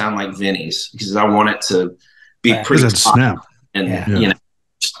drum would sound like Vinny's, because I want it to be pretty snap. And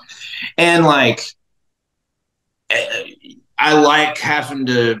and like I like having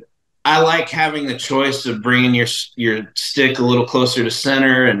the choice of bringing your stick a little closer to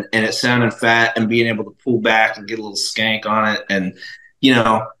center and it sounding fat, and being able to pull back and get a little skank on it. And,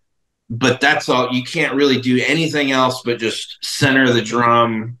 but that's all. You can't really do anything else but just center the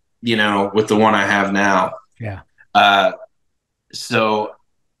drum, with the one I have now. Yeah. So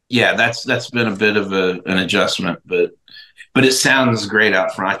yeah, that's been a bit of an adjustment, but it sounds great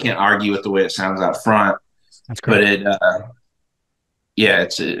out front. I can't argue with the way it sounds out front. That's great. But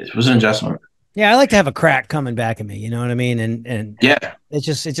it was an adjustment. Yeah, I like to have a crack coming back at me, you know what I mean? And yeah, it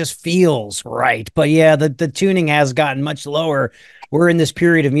just feels right. But yeah, the tuning has gotten much lower. We're in this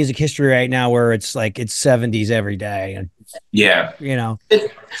period of music history right now where it's like it's 70s every day. And yeah.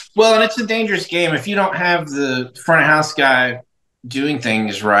 Well, and it's a dangerous game if you don't have the front of house guy doing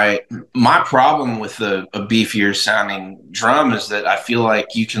things right. My problem with a beefier sounding drum is that I feel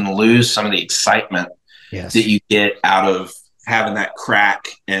like you can lose some of the excitement that you get out of having that crack,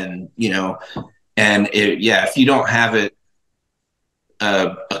 and if you don't have it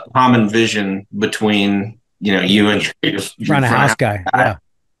a common vision between you and your front of house guy,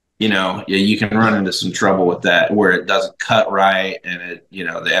 you can run into some trouble with that, where it doesn't cut right and it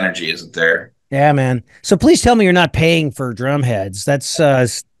the energy isn't there. Yeah, man. So please tell me you're not paying for drum heads. That's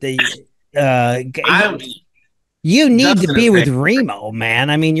you need Dustin to be with Remo, man.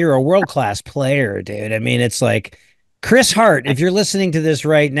 I mean, you're a world-class player, dude. I mean, it's like Chris Hart, if you're listening to this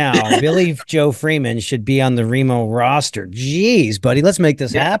right now, Billy Joe Freeman should be on the Remo roster. Jeez, buddy, let's make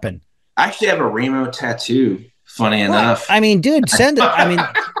this happen. I actually have a Remo tattoo, funny enough. I mean, dude, send it.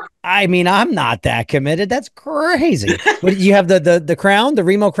 I mean, I'm not that committed. That's crazy. What, you have the crown, the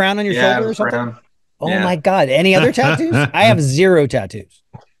Remo crown on your shoulder or something? Crown. Oh my God. Any other tattoos? I have 0 tattoos.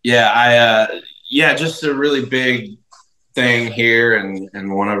 Yeah, just a really big thing here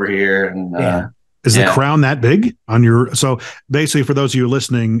and one over here. And is the crown that big on your? So basically, for those of you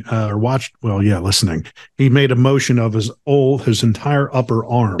listening or watched, listening, he made a motion of his entire upper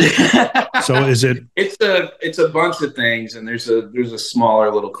arm. So is it? It's a bunch of things, and there's a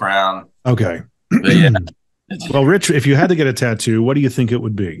smaller little crown. Okay. But yeah. Well, Rich, if you had to get a tattoo, what do you think it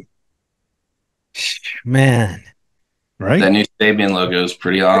would be? Man. Right? That new Sabian logo is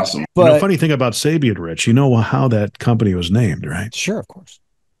pretty awesome. But funny thing about Sabian, Rich, you know how that company was named, right? Sure, of course.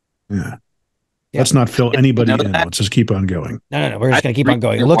 Yeah. Let's not fill anybody in. Let's just keep on going. No. We're just going to keep on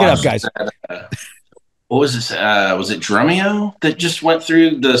going. Look it up, guys. What was this? Was it Drumeo that just went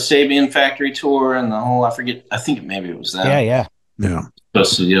through the Sabian factory tour and the whole, I forget, I think maybe it was that. Yeah.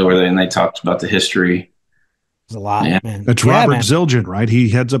 Supposed to deal with it, and they talked about the history. It's a lot, man. It's Robert Zildjian, right? He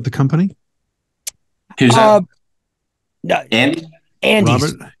heads up the company? Who's that? No, Andy?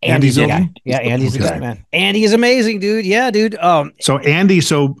 Andy's the guy. Zildjian? Yeah, Andy's the guy, man. Andy is amazing, dude. Yeah, dude. So Andy,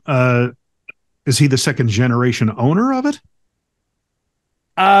 is he the second generation owner of it?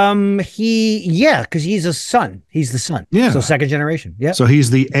 Because he's a son. He's the son. Yeah. So second generation. Yeah. So he's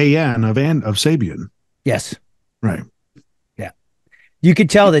the AN of Sabian. Yes. Right. Yeah. You could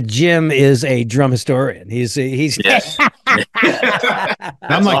tell that Jim is a drum historian. He's Yes.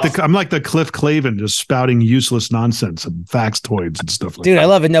 I'm like the Cliff Clavin, just spouting useless nonsense and factoids and stuff like dude, that. I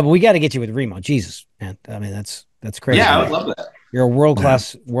love it. No, but we got to get you with Remo. Jesus, man. I mean, that's crazy. Yeah, I would love that. You're a world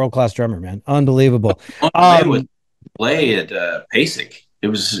class drummer, man. Unbelievable. Play at PASIC. It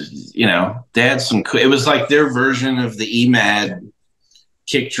was, they had some. It was like their version of the EMAD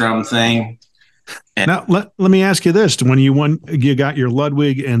kick drum thing. And now let me ask you this: when you got your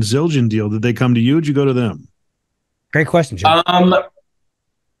Ludwig and Zildjian deal, did they come to you? Or did you go to them? Great question, Jim.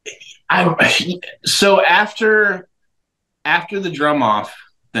 So after the drum off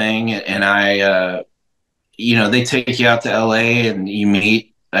thing, and I, they take you out to LA and you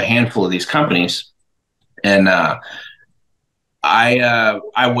meet a handful of these companies, and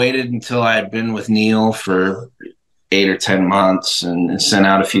I waited until I had been with Neil for 8 or 10 months and sent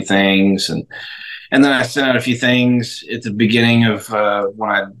out a few things, and then I sent out a few things at the beginning of when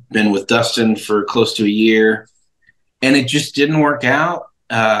I'd been with Dustin for close to a year, and it just didn't work out.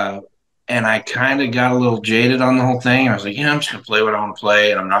 And I kind of got a little jaded on the whole thing. I was like, I'm just gonna play what I want to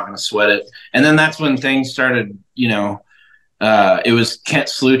play, and I'm not gonna sweat it. And then that's when things started. It was Kent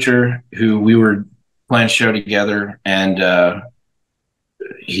Slucher who we were playing a show together, and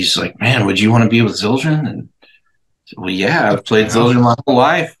he's like, "Man, would you want to be with Zildjian?" And I said, well, yeah, I've played Zildjian my whole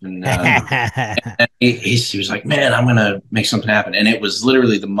life, and he was like, "Man, I'm gonna make something happen." And it was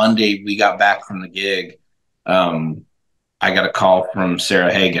literally the Monday we got back from the gig. I got a call from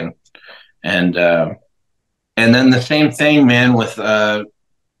Sarah Hagen, and then the same thing, man, with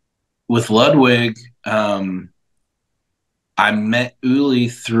Ludwig. I met Uli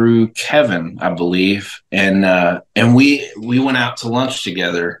through Kevin, I believe, and we went out to lunch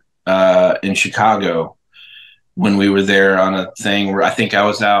together in Chicago when we were there on a thing where I think I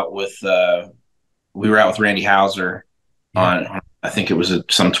was out with we were out with Randy Hauser on, I think it was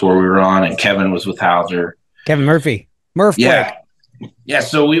some tour we were on, and Kevin was with Hauser. Kevin Murphy. Yeah.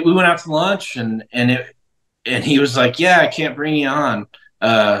 So we went out to lunch, and he was like, "Yeah, I can't bring you on."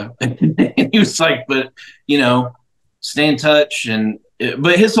 And he was like, "But stay in touch."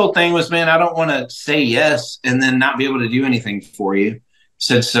 But his whole thing was, "Man, I don't want to say yes and then not be able to do anything for you."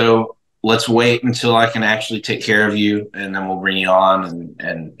 Said, "So let's wait until I can actually take care of you, and then we'll bring you on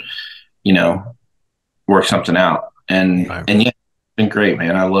and work something out." And yeah, it's been great,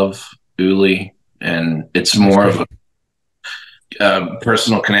 man. I love Uli, and it's more of a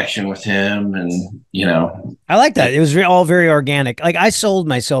personal connection with him, and I like that. It was all very organic. Like, I sold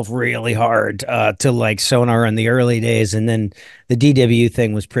myself really hard to like Sonar in the early days, and then the DW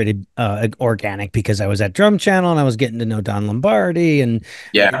thing was pretty organic because I was at Drum Channel and I was getting to know Don Lombardi, and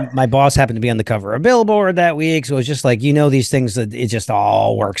my boss happened to be on the cover of Billboard that week, so it was just like, these things that it just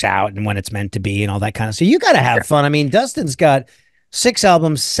all works out and when it's meant to be and all that kind of. So you got to have fun. I mean, Dustin's got 6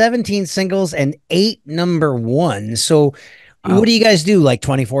 albums, 17 singles, and 8 number 1. So what do you guys do? Like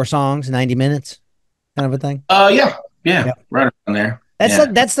 24 songs, 90 minutes kind of a thing? Yeah. Right around there.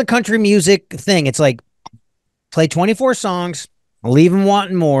 That's the country music thing. It's like play 24 songs, leave them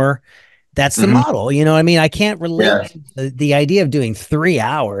wanting more. That's the model. You know what I mean? I can't relate to the idea of doing 3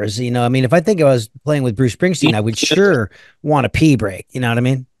 hours. I mean, if I think I was playing with Bruce Springsteen, I would sure want a pee break. You know what I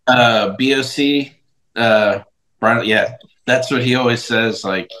mean? BOC, Brian, that's what he always says.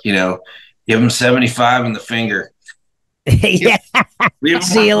 Like, give him 75 in the finger. Yeah.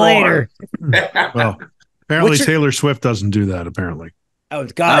 See you later. Well, apparently Taylor Swift doesn't do that. Apparently. Oh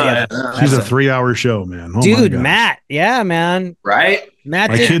God, she's a 3-hour show, man. Oh, dude, Matt. Yeah, man. Right.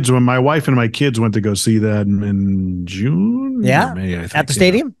 Matt. When my wife and my kids went to go see that in June. Yeah. May, I think, at the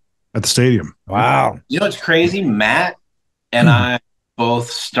stadium. At the stadium. Wow. It's crazy. Matt and I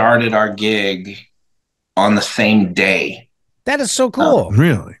both started our gig on the same day. That is so cool.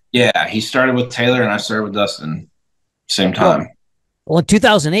 Really? Yeah. He started with Taylor and I started with Dustin. Same time. Well, in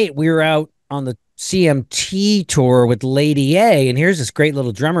 2008, we were out on the CMT tour with Lady A, and here's this great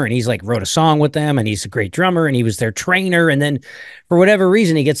little drummer, and he's like wrote a song with them, and he's a great drummer, and he was their trainer, and then for whatever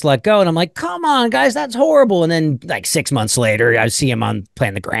reason he gets let go, and I'm like, come on guys, that's horrible. And then like 6 months later I see him on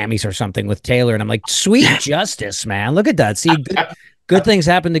playing the Grammys or something with Taylor, and I'm like, sweet justice, man. Look at that. See, good things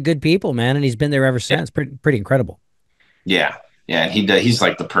happen to good people, man, and he's been there ever since. Pretty incredible. Yeah, and he's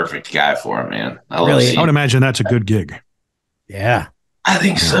like the perfect guy for him, man. I would imagine that's a good gig. Yeah, I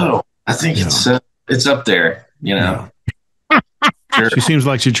think so. I think it's up there, Yeah. Sure. She seems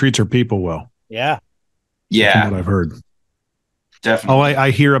like she treats her people well. Yeah. Yeah. From what I've heard. Definitely. Oh,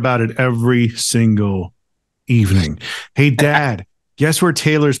 I hear about it every single evening. Hey, Dad, guess where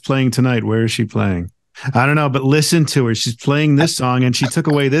Taylor's playing tonight? Where is she playing? I don't know, but listen to her. She's playing this song, and she took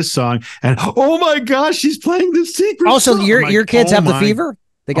away this song. And oh my gosh, she's playing the secret. Also, song. your kids have the fever.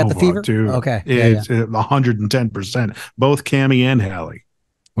 They got the fever. Dude, okay, it's 110%. Both Cammie and Hallie.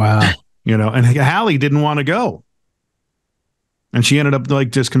 Wow. And Hallie didn't want to go. And she ended up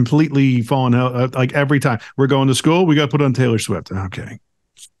like just completely falling out. Like every time we're going to school, we got to put on Taylor Swift. Okay.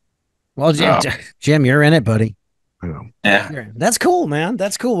 Well, Jim, you're in it, buddy. I know. Yeah. That's cool, man.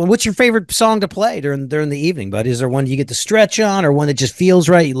 That's cool. And what's your favorite song to play during the evening, buddy? Is there one you get to stretch on, or one that just feels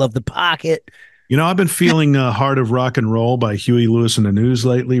right? You love the pocket. I've been feeling Heart of Rock and Roll by Huey Lewis and the News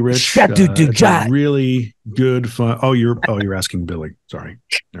lately, Rich. It's a really good fun. Oh, you're asking Billy. Sorry.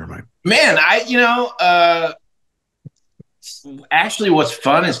 Never mind. Man, actually what's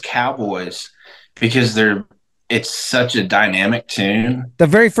fun is Cowboys, because it's such a dynamic tune. The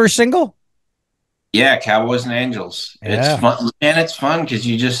very first single? Yeah, Cowboys and Angels. Yeah. It's fun, and it's fun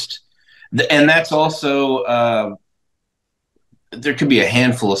because and that's also there could be a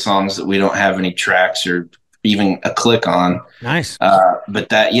handful of songs that we don't have any tracks or even a click on. Nice. But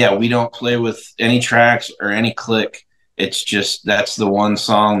we don't play with any tracks or any click. It's just, that's the one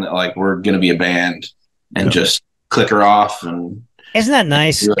song that like we're going to be a band and just click her off. And isn't that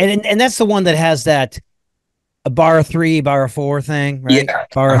nice? And that's the one that has that a bar 3, bar 4 thing, right? Yeah.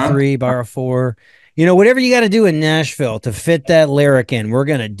 Bar 3, bar 4. Whatever you got to do in Nashville to fit that lyric in, we're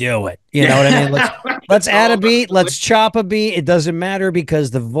going to do it. You know what I mean? Let's add a beat. Let's chop a beat. It doesn't matter, because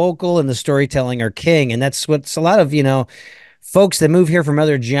the vocal and the storytelling are king. And that's what's a lot of, folks that move here from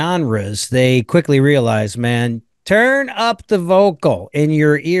other genres, they quickly realize, man, turn up the vocal in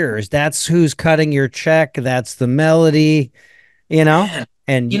your ears. That's who's cutting your check. That's the melody, Man,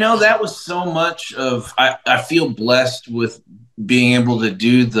 and that was so much of, I feel blessed with being able to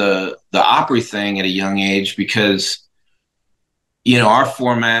do the Opry thing at a young age, because our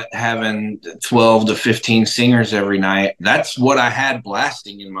format, having 12 to 15 singers every night, that's what I had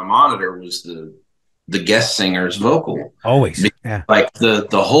blasting in my monitor, was the guest singer's vocal. Always. Yeah. Like the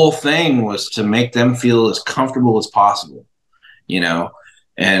whole thing was to make them feel as comfortable as possible,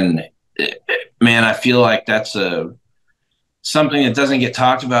 and man, I feel like that's something that doesn't get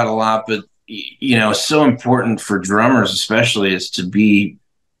talked about a lot, but it's so important for drummers, especially, is to be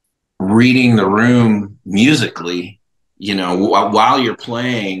reading the room musically, while you're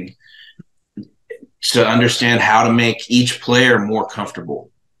playing, to understand how to make each player more comfortable,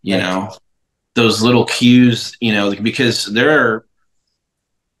 those little cues, because there are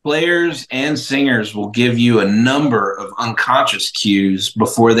players and singers will give you a number of unconscious cues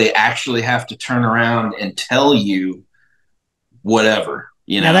before they actually have to turn around and tell you whatever.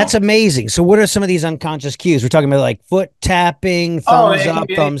 Now that's amazing. So what are some of these unconscious cues? We're talking about like foot tapping, thumbs up,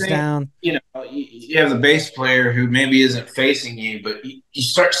 thumbs down. You have the bass player who maybe isn't facing you, but you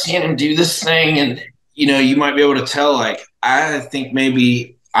start seeing him do this thing, and you might be able to tell, like, I think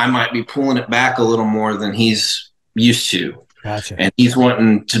maybe I might be pulling it back a little more than he's used to. Gotcha. And he's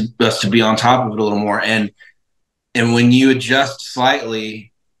wanting us to be on top of it a little more. And when you adjust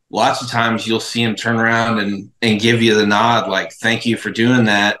slightly, lots of times you'll see him turn around and give you the nod, like, thank you for doing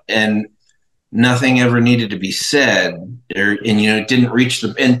that. And nothing ever needed to be said, it didn't reach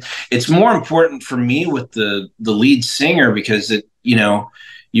and it's more important for me with the lead singer, because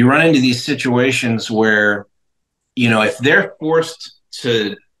you run into these situations where, if they're forced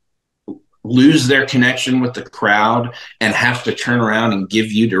to lose their connection with the crowd and have to turn around and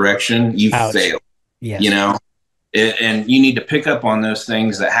give you direction, you fail. Yes. And you need to pick up on those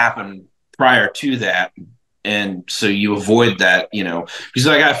things that happen prior to that. And so you avoid that, because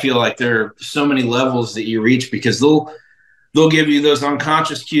I feel like there are so many levels that you reach, because they'll give you those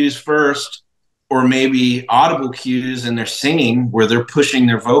unconscious cues first, or maybe audible cues in their singing where they're pushing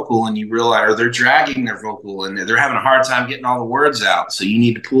their vocal and you realize, or they're dragging their vocal and they're having a hard time getting all the words out. So you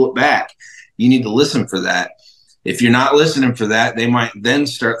need to pull it back. You need to listen for that. If you're not listening for that, they might then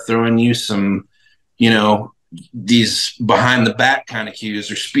start throwing you some, these behind the back kind of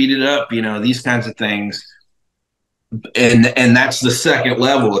cues, or speed it up, these kinds of things. And that's the second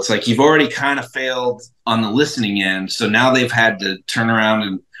level. It's like you've already kind of failed on the listening end. So now they've had to turn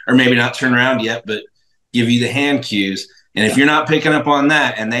around or maybe not turn around yet, but give you the hand cues. And if you're not picking up on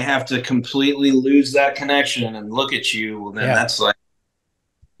that and they have to completely lose that connection and look at you, well, then that's like,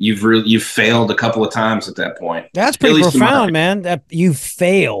 you've failed a couple of times at that point. That's pretty profound, man. That you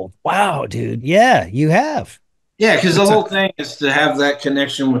failed. Wow, dude. Yeah, you have. Yeah, because the whole thing is to have that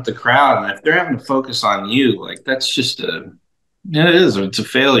connection with the crowd, and if they're having to focus on you, like, that's just Yeah, it is. It's a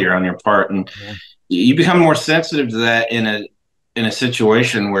failure on your part, and you become more sensitive to that in a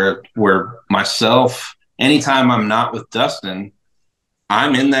situation where myself, anytime I'm not with Dustin,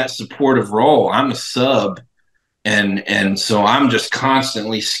 I'm in that supportive role. I'm a sub, and so I'm just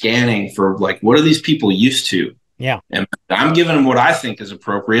constantly scanning for like, what are these people used to? Yeah. And I'm giving them what I think is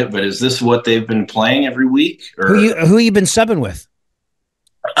appropriate, but is this what they've been playing every week? Or Who you been subbing with?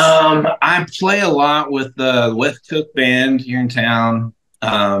 I play a lot with the West Cook band here in town.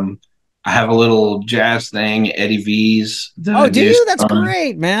 I have a little jazz thing, Eddie V's. Oh, do you? That's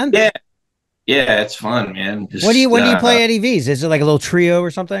great, man. Yeah. Yeah, it's fun, man. Just, when do you play Eddie V's? Is it like a little trio or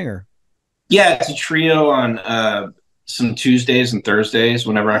something, or? Yeah, it's a trio on some Tuesdays and Thursdays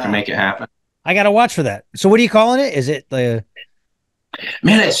whenever I can make it happen. I got to watch for that. So what are you calling it? Is it the...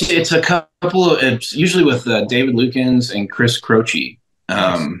 Man, it's a couple of, it's usually with David Lukens and Chris Croce.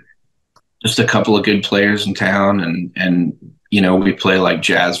 Just a couple of good players in town, and you know, we play like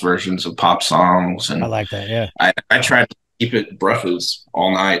jazz versions of pop songs, and I like that. Yeah, I try to keep it brushes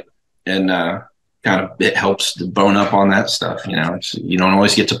all night, and kind of it helps to bone up on that stuff. You know, you don't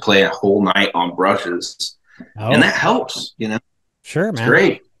always get to play a whole night on brushes, and that helps. You know, sure, man. It's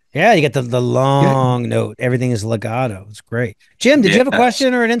great. Yeah, you get the long note. Everything is legato. It's great. Jim, did you have a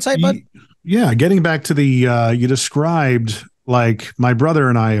question or an insight, bud? Yeah, getting back to the you described, like, my brother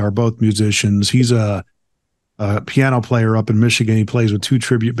and I are both musicians. He's a piano player up in Michigan. He plays with 2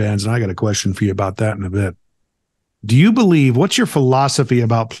 tribute bands, and I got a question for you about that in a bit. Do you believe, what's your philosophy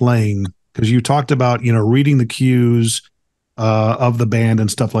about playing? Because you talked about, you know, reading the cues of the band and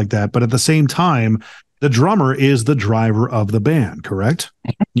stuff like that, but at the same time, the drummer is the driver of the band, correct?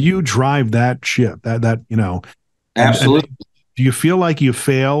 You drive that ship, that you know. Absolutely. And do you feel like you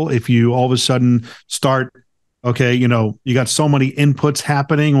fail if you all of a sudden start, okay, you know, you got so many inputs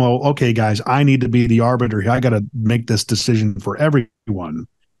happening. Well, okay, guys, I need to be the arbiter here. I got to make this decision for everyone.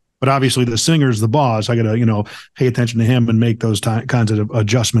 But obviously the singer's the boss. I got to, you know, pay attention to him and make those kinds of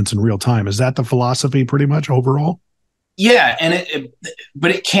adjustments in real time. Is that the philosophy pretty much overall? Yeah, and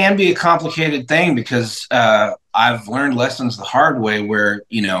but it can be a complicated thing because I've learned lessons the hard way where,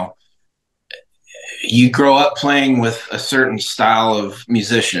 you know, you grow up playing with a certain style of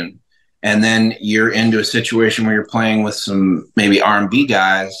musician, and then you're into a situation where you're playing with some maybe R&B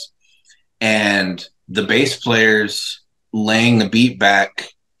guys, and the bass player's laying the beat back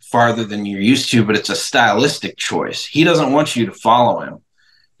farther than you're used to, but it's a stylistic choice. He doesn't want you to follow him.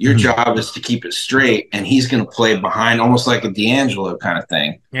 Your job is to keep it straight, and he's going to play behind, almost like a D'Angelo kind of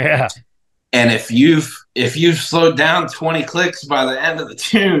thing. Yeah. And if you've slowed down 20 clicks by the end of the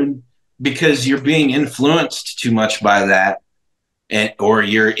tune because you're being influenced too much by that, or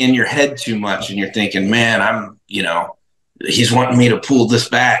you're in your head too much and you're thinking, man, he's wanting me to pull this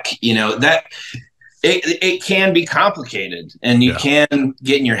back, you know, that it can be complicated, and you can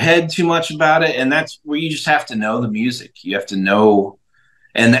get in your head too much about it. And that's where you just have to know the music. You have to know.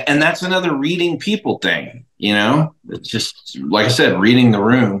 And that's another reading people thing, you know. It's just, like I said, reading the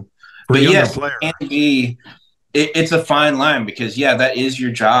room. But yes, it's a fine line because that is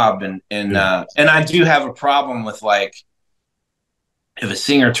your job, and I do have a problem with, like, if a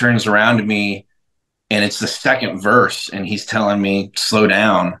singer turns around to me and it's the second verse and he's telling me slow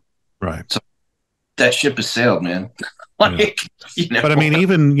down, right? So that ship has sailed, man. Like, you know. But I mean,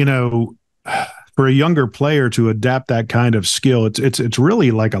 even, you know, for a younger player to adapt that kind of skill, it's really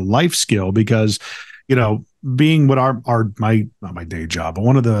like a life skill, because, you know, being what my not my day job, but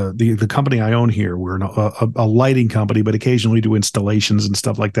one of the company I own here, we're a lighting company, but occasionally do installations and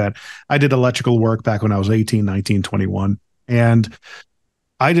stuff like that. I did electrical work back when I was 18, 19, 21. And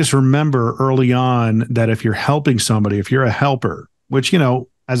I just remember early on that if you're helping somebody, if you're a helper, which, you know,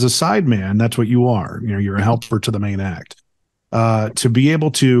 as a side man, that's what you are, you know, you're a helper to the main act, to be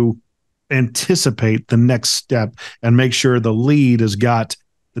able to anticipate the next step and make sure the lead has got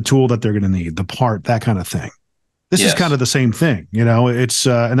the tool that they're going to need, the part, that kind of thing. This is kind of the same thing, you know. It's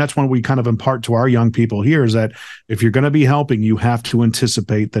and that's when we kind of impart to our young people here, is that if you're going to be helping, you have to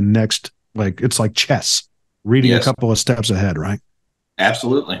anticipate the next, like, it's like chess, reading a couple of steps ahead, right?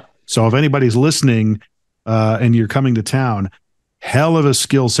 Absolutely. So if anybody's listening and you're coming to town, hell of a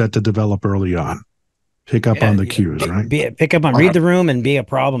skill set to develop early on. Pick up on the cues, right? Pick up on, read the room, and be a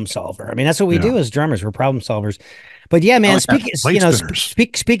problem solver. I mean, that's what we do as drummers. We're problem solvers. But yeah, man,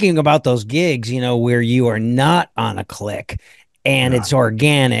 speaking about those gigs, you know, where you are not on a click and it's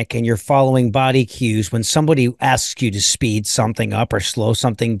organic and you're following body cues, when somebody asks you to speed something up or slow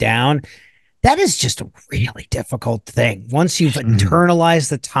something down, that is just a really difficult thing. Once you've internalized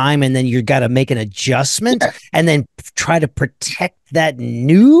the time, and then you've got to make an adjustment and then try to protect that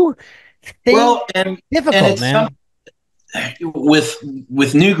new thing. Well, and difficult, and man.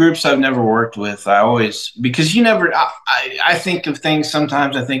 with new groups I've never worked with, I always, because I think of things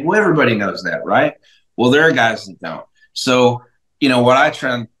sometimes, I think, well, everybody knows that, right? Well, there are guys that don't. So, what I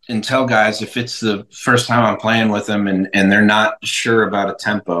try and tell guys, if it's the first time I'm playing with them and they're not sure about a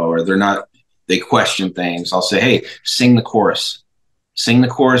tempo, or they question things, I'll say, hey, sing the chorus. Sing the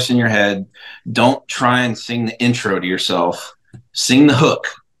chorus in your head. Don't try and sing the intro to yourself. Sing the hook.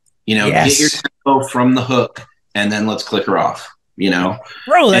 Get your tempo from the hook, and then let's click her off.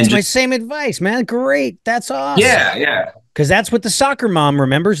 Bro, that's my same advice, man. Great. That's awesome. Yeah. Because that's what the soccer mom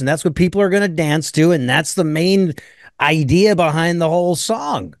remembers, and that's what people are going to dance to, and that's the main idea behind the whole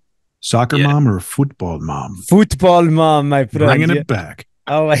song. Soccer mom or football mom? Football mom, my friend. Bringing it back.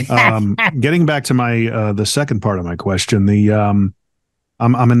 Oh, getting back to my the second part of my question,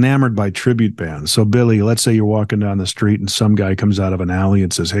 I'm enamored by tribute bands. So, Billy, let's say you're walking down the street and some guy comes out of an alley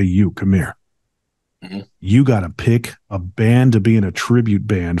and says, hey, you, come here. Mm-hmm. You got to pick a band to be in a tribute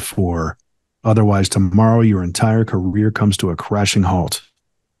band for. Otherwise, tomorrow your entire career comes to a crashing halt.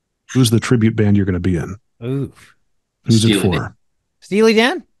 Who's the tribute band you're going to be in? Ooh. Who's it for? Steely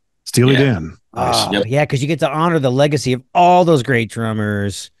Dan? Steely Dan. Nice. Oh, yeah, because you get to honor the legacy of all those great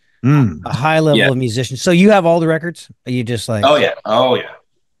drummers. A high level of musicians. So you have all the records? Are you just like, oh yeah,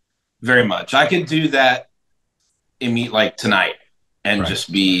 very much. I could do that like tonight and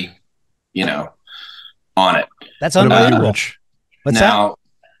just be, on it. That's unbelievable. What's that?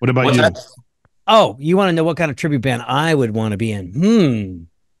 What about you? That? Oh, you want to know what kind of tribute band I would want to be in?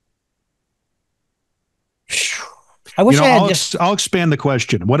 I wish I'll expand the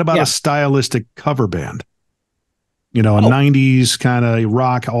question. What about a stylistic cover band? A 90s kind of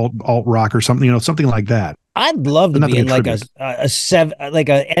rock, alt rock or something, something like that. I'd love to be in like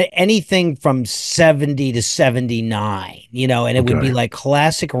anything from 70 to 79, and it would be like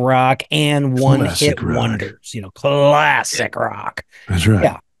classic rock and one-hit wonders, classic rock. That's right.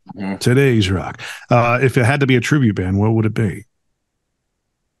 Yeah. Mm-hmm. Today's rock. If it had to be a tribute band, what would it be?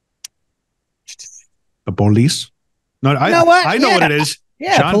 The Police? No, I know what it is.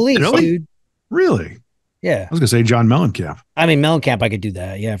 Yeah, John, Police, really? dude. Really? Yeah. I was going to say John Mellencamp. I mean, Mellencamp, I could do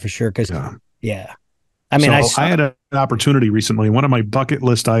that. Yeah, for sure. Because, I mean, I had an opportunity recently. One of my bucket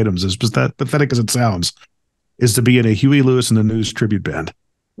list items, as pathetic as it sounds, is to be in a Huey Lewis and the News tribute band.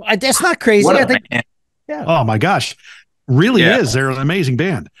 That's not crazy. Yeah. Oh my gosh, really is. They're an amazing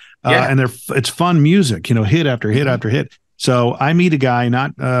band, and it's fun music. Hit after hit after hit. So I meet a guy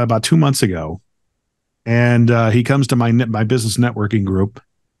not about 2 months ago, and he comes to my business networking group,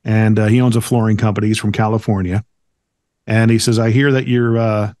 and he owns a flooring company. He's from California, and he says, "I hear that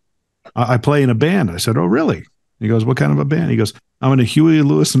you're." I play in a band. I said, "Oh, really?" He goes, "What kind of a band?" He goes, "I'm in a Huey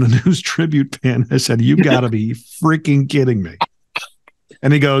Lewis and the News tribute band." I said, "You got to be freaking kidding me."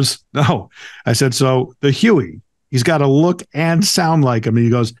 And he goes, "No." I said, "So the Huey, he's got to look and sound like him." And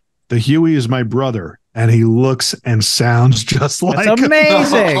he goes, "The Huey is my brother, and he looks and sounds just like That's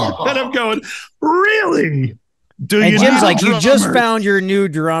amazing." And I'm going, "Really?" And Jim's like, "You just found your new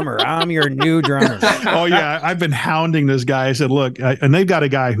drummer. I'm your new drummer." Oh yeah, I've been hounding this guy. I said, "Look," and they've got a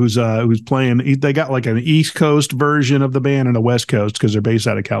guy who's playing. They got like an East Coast version of the band and a West Coast because they're based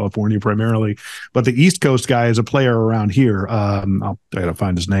out of California primarily. But the East Coast guy is a player around here. I gotta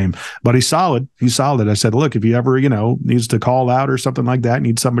find his name, but he's solid. He's solid. I said, "Look, if he ever needs to call out or something like that,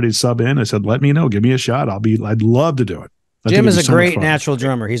 need somebody to sub in," I said, "Let me know. Give me a shot. I'd love to do it." Jim is a great natural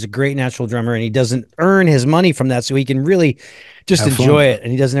drummer. He's a great natural drummer, and he doesn't earn his money from that, so he can really just enjoy it,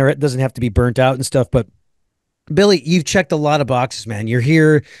 and he doesn't have to be burnt out and stuff. But Billy, you've checked a lot of boxes, man. You're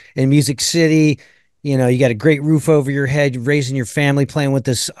here in Music City. You got a great roof over your head, raising your family, playing with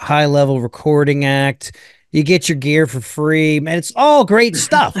this high-level recording act. You get your gear for free, man. It's all great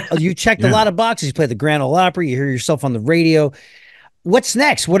stuff. You checked a lot of boxes. You play the Grand Ole Opry. You hear yourself on the radio. What's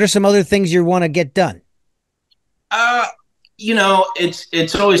next? What are some other things you want to get done?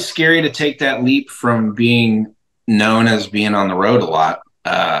 It's always scary to take that leap from being known as being on the road a lot.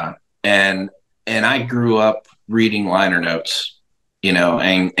 And I grew up reading liner notes,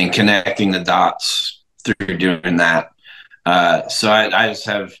 and connecting the dots through doing that. So I just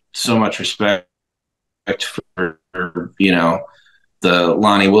have so much respect for, the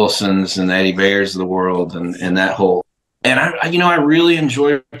Lonnie Wilsons and the Eddie Bayers of the world and that whole, and I really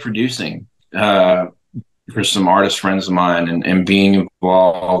enjoy producing, for some artist friends of mine and being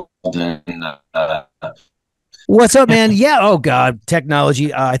involved in What's up, man? Yeah. Oh God,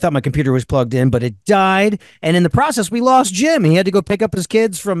 technology. I thought my computer was plugged in, but it died. And in the process, we lost Jim. He had to go pick up his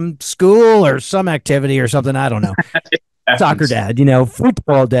kids from school or some activity or something. I don't know. Soccer dad,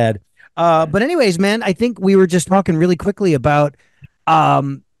 football dad. But anyways, man, I think we were just talking really quickly about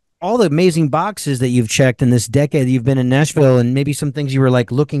all the amazing boxes that you've checked in this decade that you've been in Nashville, and maybe some things you were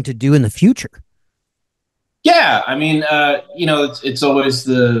like looking to do in the future. Yeah, I mean, it's always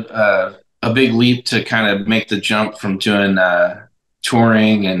a big leap to kind of make the jump from doing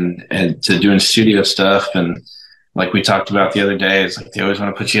touring and to doing studio stuff. And like we talked about the other day, it's like they always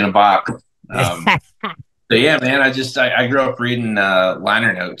want to put you in a box. But yeah, man, I grew up reading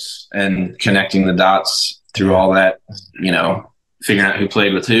liner notes and connecting the dots through all that, figuring out who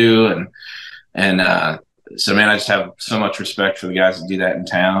played with who, and so man, I just have so much respect for the guys that do that in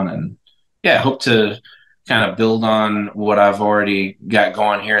town, and yeah, I hope to kind of build on what I've already got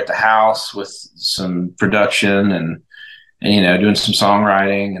going here at the house with some production and doing some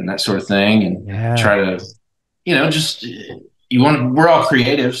songwriting and that sort of thing, and try to, we're all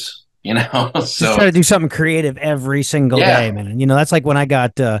creatives. So just try to do something creative every single day, man. That's like when I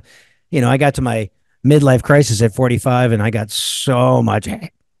got, I got to my midlife crisis at 45, and I got so much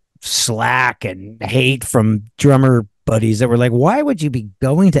slack and hate from drummer buddies that were like, why would you be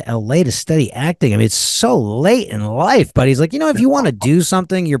going to LA to study acting? I mean, it's so late in life. But he's like, if you want to do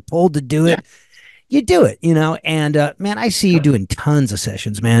something, you're pulled to do it. You do it, and man, I see you doing tons of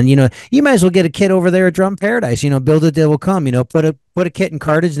sessions, man. You might as well get a kid over there at Drum Paradise, build it, they will come, put a kit in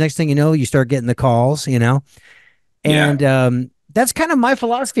cartage. Next thing you know, you start getting the calls, and that's kind of my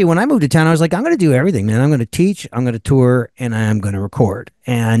philosophy. When I moved to town, I was like, I'm going to do everything, man. I'm going to teach, I'm going to tour, and I'm going to record,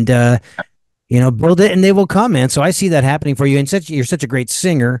 and, build it and they will come, man. So I see that happening for you. And you're such a great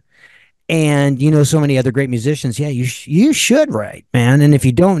singer. And so many other great musicians. Yeah, you should write, man. And if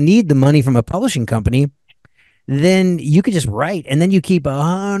you don't need the money from a publishing company, then you could just write, and then you keep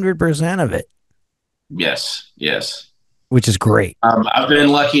 100% of it. Yes, which is great. I've been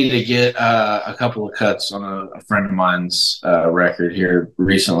lucky to get a couple of cuts on a friend of mine's record here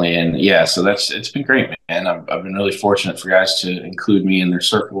recently, and yeah, so it's been great, man. I've been really fortunate for guys to include me in their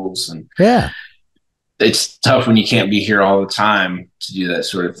circles, and yeah. It's tough when you can't be here all the time to do that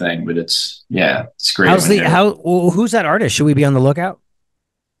sort of thing, but it's great. Who's that artist? Should we be on the lookout?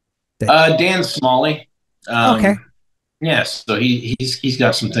 Dan Smalley. Okay. Yeah, so he's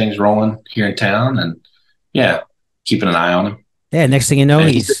got some things rolling here in town, and yeah, keeping an eye on him. Yeah, next thing you know,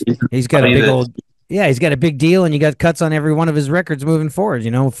 he's got a big he's got a big deal, and you got cuts on every one of his records moving forward,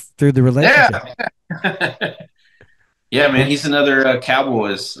 through the relationship. Yeah, yeah, man, he's another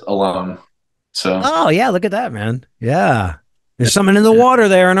Cowboys alum. So. Oh yeah, look at that, man. Yeah, there's something in the water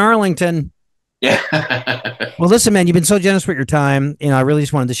there in Arlington. Yeah. Well, listen, man, you've been so generous with your time. I really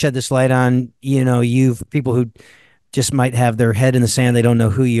just wanted to shed this light on, people who just might have their head in the sand. They don't know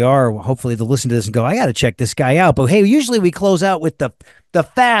who you are. Well, hopefully they'll listen to this and go, I got to check this guy out. But hey, usually we close out with the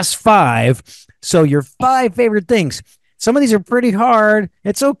fast five. So your 5 favorite things. Some of these are pretty hard.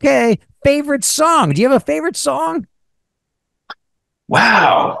 It's okay. Favorite song. Do you have a favorite song?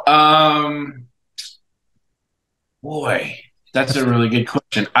 Wow. Boy, that's a really good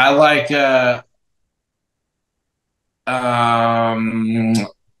question. I like,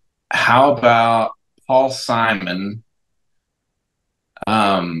 how about Paul Simon?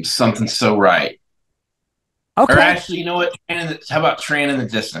 Something So Right. Okay. Or actually, you know what? How about Train in the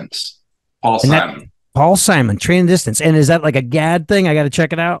Distance? Paul Simon. Paul Simon, Train in the Distance. And is that like a Gad thing? I got to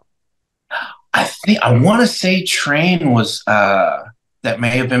check it out. I want to say Train was, that may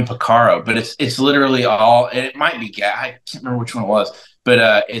have been Picaro, but it's literally all, it might be Gad. I can't remember which one it was,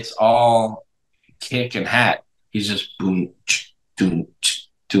 but it's all kick and hat. He's just boom, doom,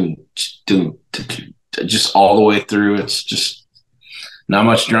 doom, doom, just all the way through. It's just not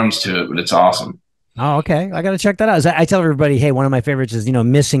much drums to it, but it's awesome. Oh, okay. I got to check that out. I tell everybody, hey, one of my favorites is,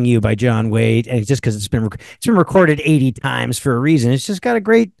 Missing You by John Wade. And it's just because it's been recorded 80 times for a reason. It's just got a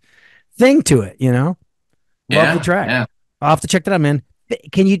great thing to it, Love the track. Yeah. I'll have to check that out, man.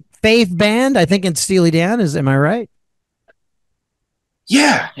 Can you fave band? I think it's Steely Dan. Am I right?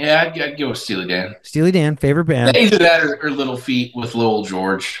 Yeah, I'd go with Steely Dan. Steely Dan, favorite band. Either that or Little Feat with Lowell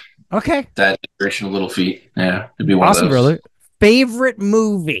George. Okay. That iteration of Little Feat. Yeah, it'd be one awesome, of those. Brother. Favorite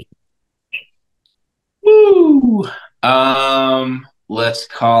movie? Woo! Let's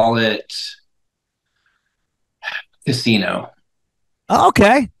call it Casino.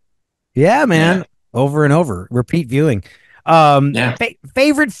 Okay. Yeah, man. Yeah. Over and over. Repeat viewing.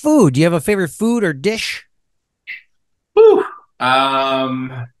 Favorite food? Do you have a favorite food or dish? Woo!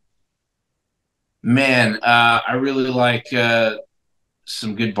 Man, I really like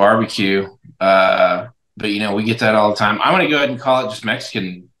some good barbecue. But we get that all the time. I'm gonna go ahead and call it just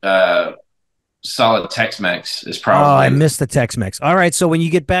Mexican. Solid Tex-Mex is probably. Oh, I missed the Tex-Mex. All right, so when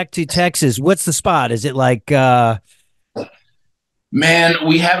you get back to Texas, what's the spot? Is it like Man,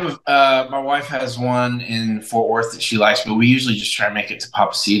 we have my wife has one in Fort Worth that she likes, but we usually just try to make it to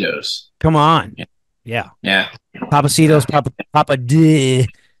Papacitos. Come on. Yeah. Papacitos, Papa D.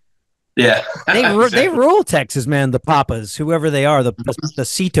 Yeah. They rule Texas, man, the Papas, whoever they are, the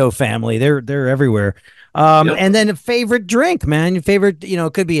Cito family. They're everywhere. Yep. And then a favorite drink, man. Your favorite,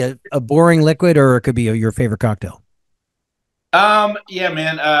 it could be a boring liquid or it could be your favorite cocktail. Yeah,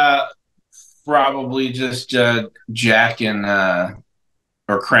 man. Probably just Jack and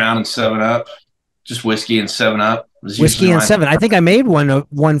or Crown and 7-Up, just whiskey and 7-Up. Whiskey and 7. I think I made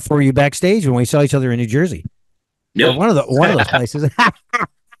one for you backstage when we saw each other in New Jersey. Yep. One of those places.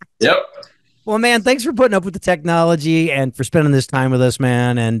 Yep. Well, man, thanks for putting up with the technology and for spending this time with us,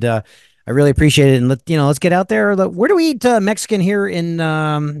 man. And I really appreciate it. And let's get out there. Where do we eat Mexican here in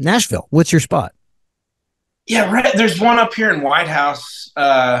Nashville? What's your spot? Yeah, right. There's one up here in White House.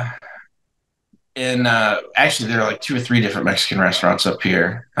 Actually, there are like 2 or 3 different Mexican restaurants up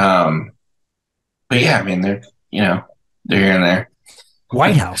here. But yeah, I mean, they're here and there.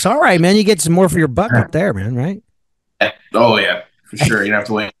 White House. All right, man. You get some more for your buck up there, man, right? Yeah. Oh, yeah, for sure. You don't have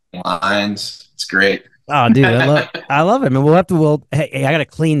to wait in lines. It's great. Oh, dude, I love it, man. Hey, I got to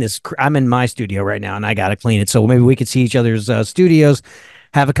clean this. I'm in my studio right now, and I got to clean it. So maybe we could see each other's studios,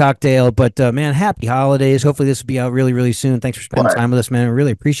 have a cocktail. But, man, happy holidays. Hopefully this will be out really, really soon. Thanks for spending time with us, man. I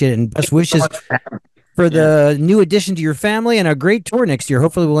really appreciate it. And best wishes for the new addition to your family and a great tour next year.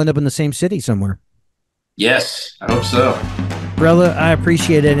 Hopefully we'll end up in the same city somewhere. Yes, I hope so. Brother, I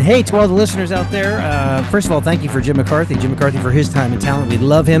appreciate it. And hey, to all the listeners out there, first of all, thank you for Jim McCarthy for his time and talent. We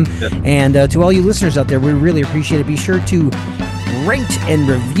love him. Yeah. And to all you listeners out there, we really appreciate it. Be sure to rate and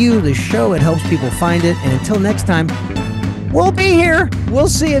review the show. It helps people find it. And until next time, we'll be here. We'll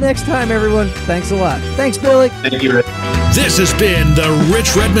see you next time, everyone. Thanks a lot. Thanks, Billy. Thank you, Rick. This has been The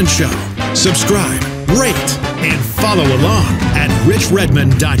Rich Redmond Show. Subscribe, rate, and follow along at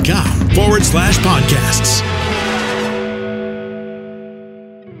richredmond.com/podcasts.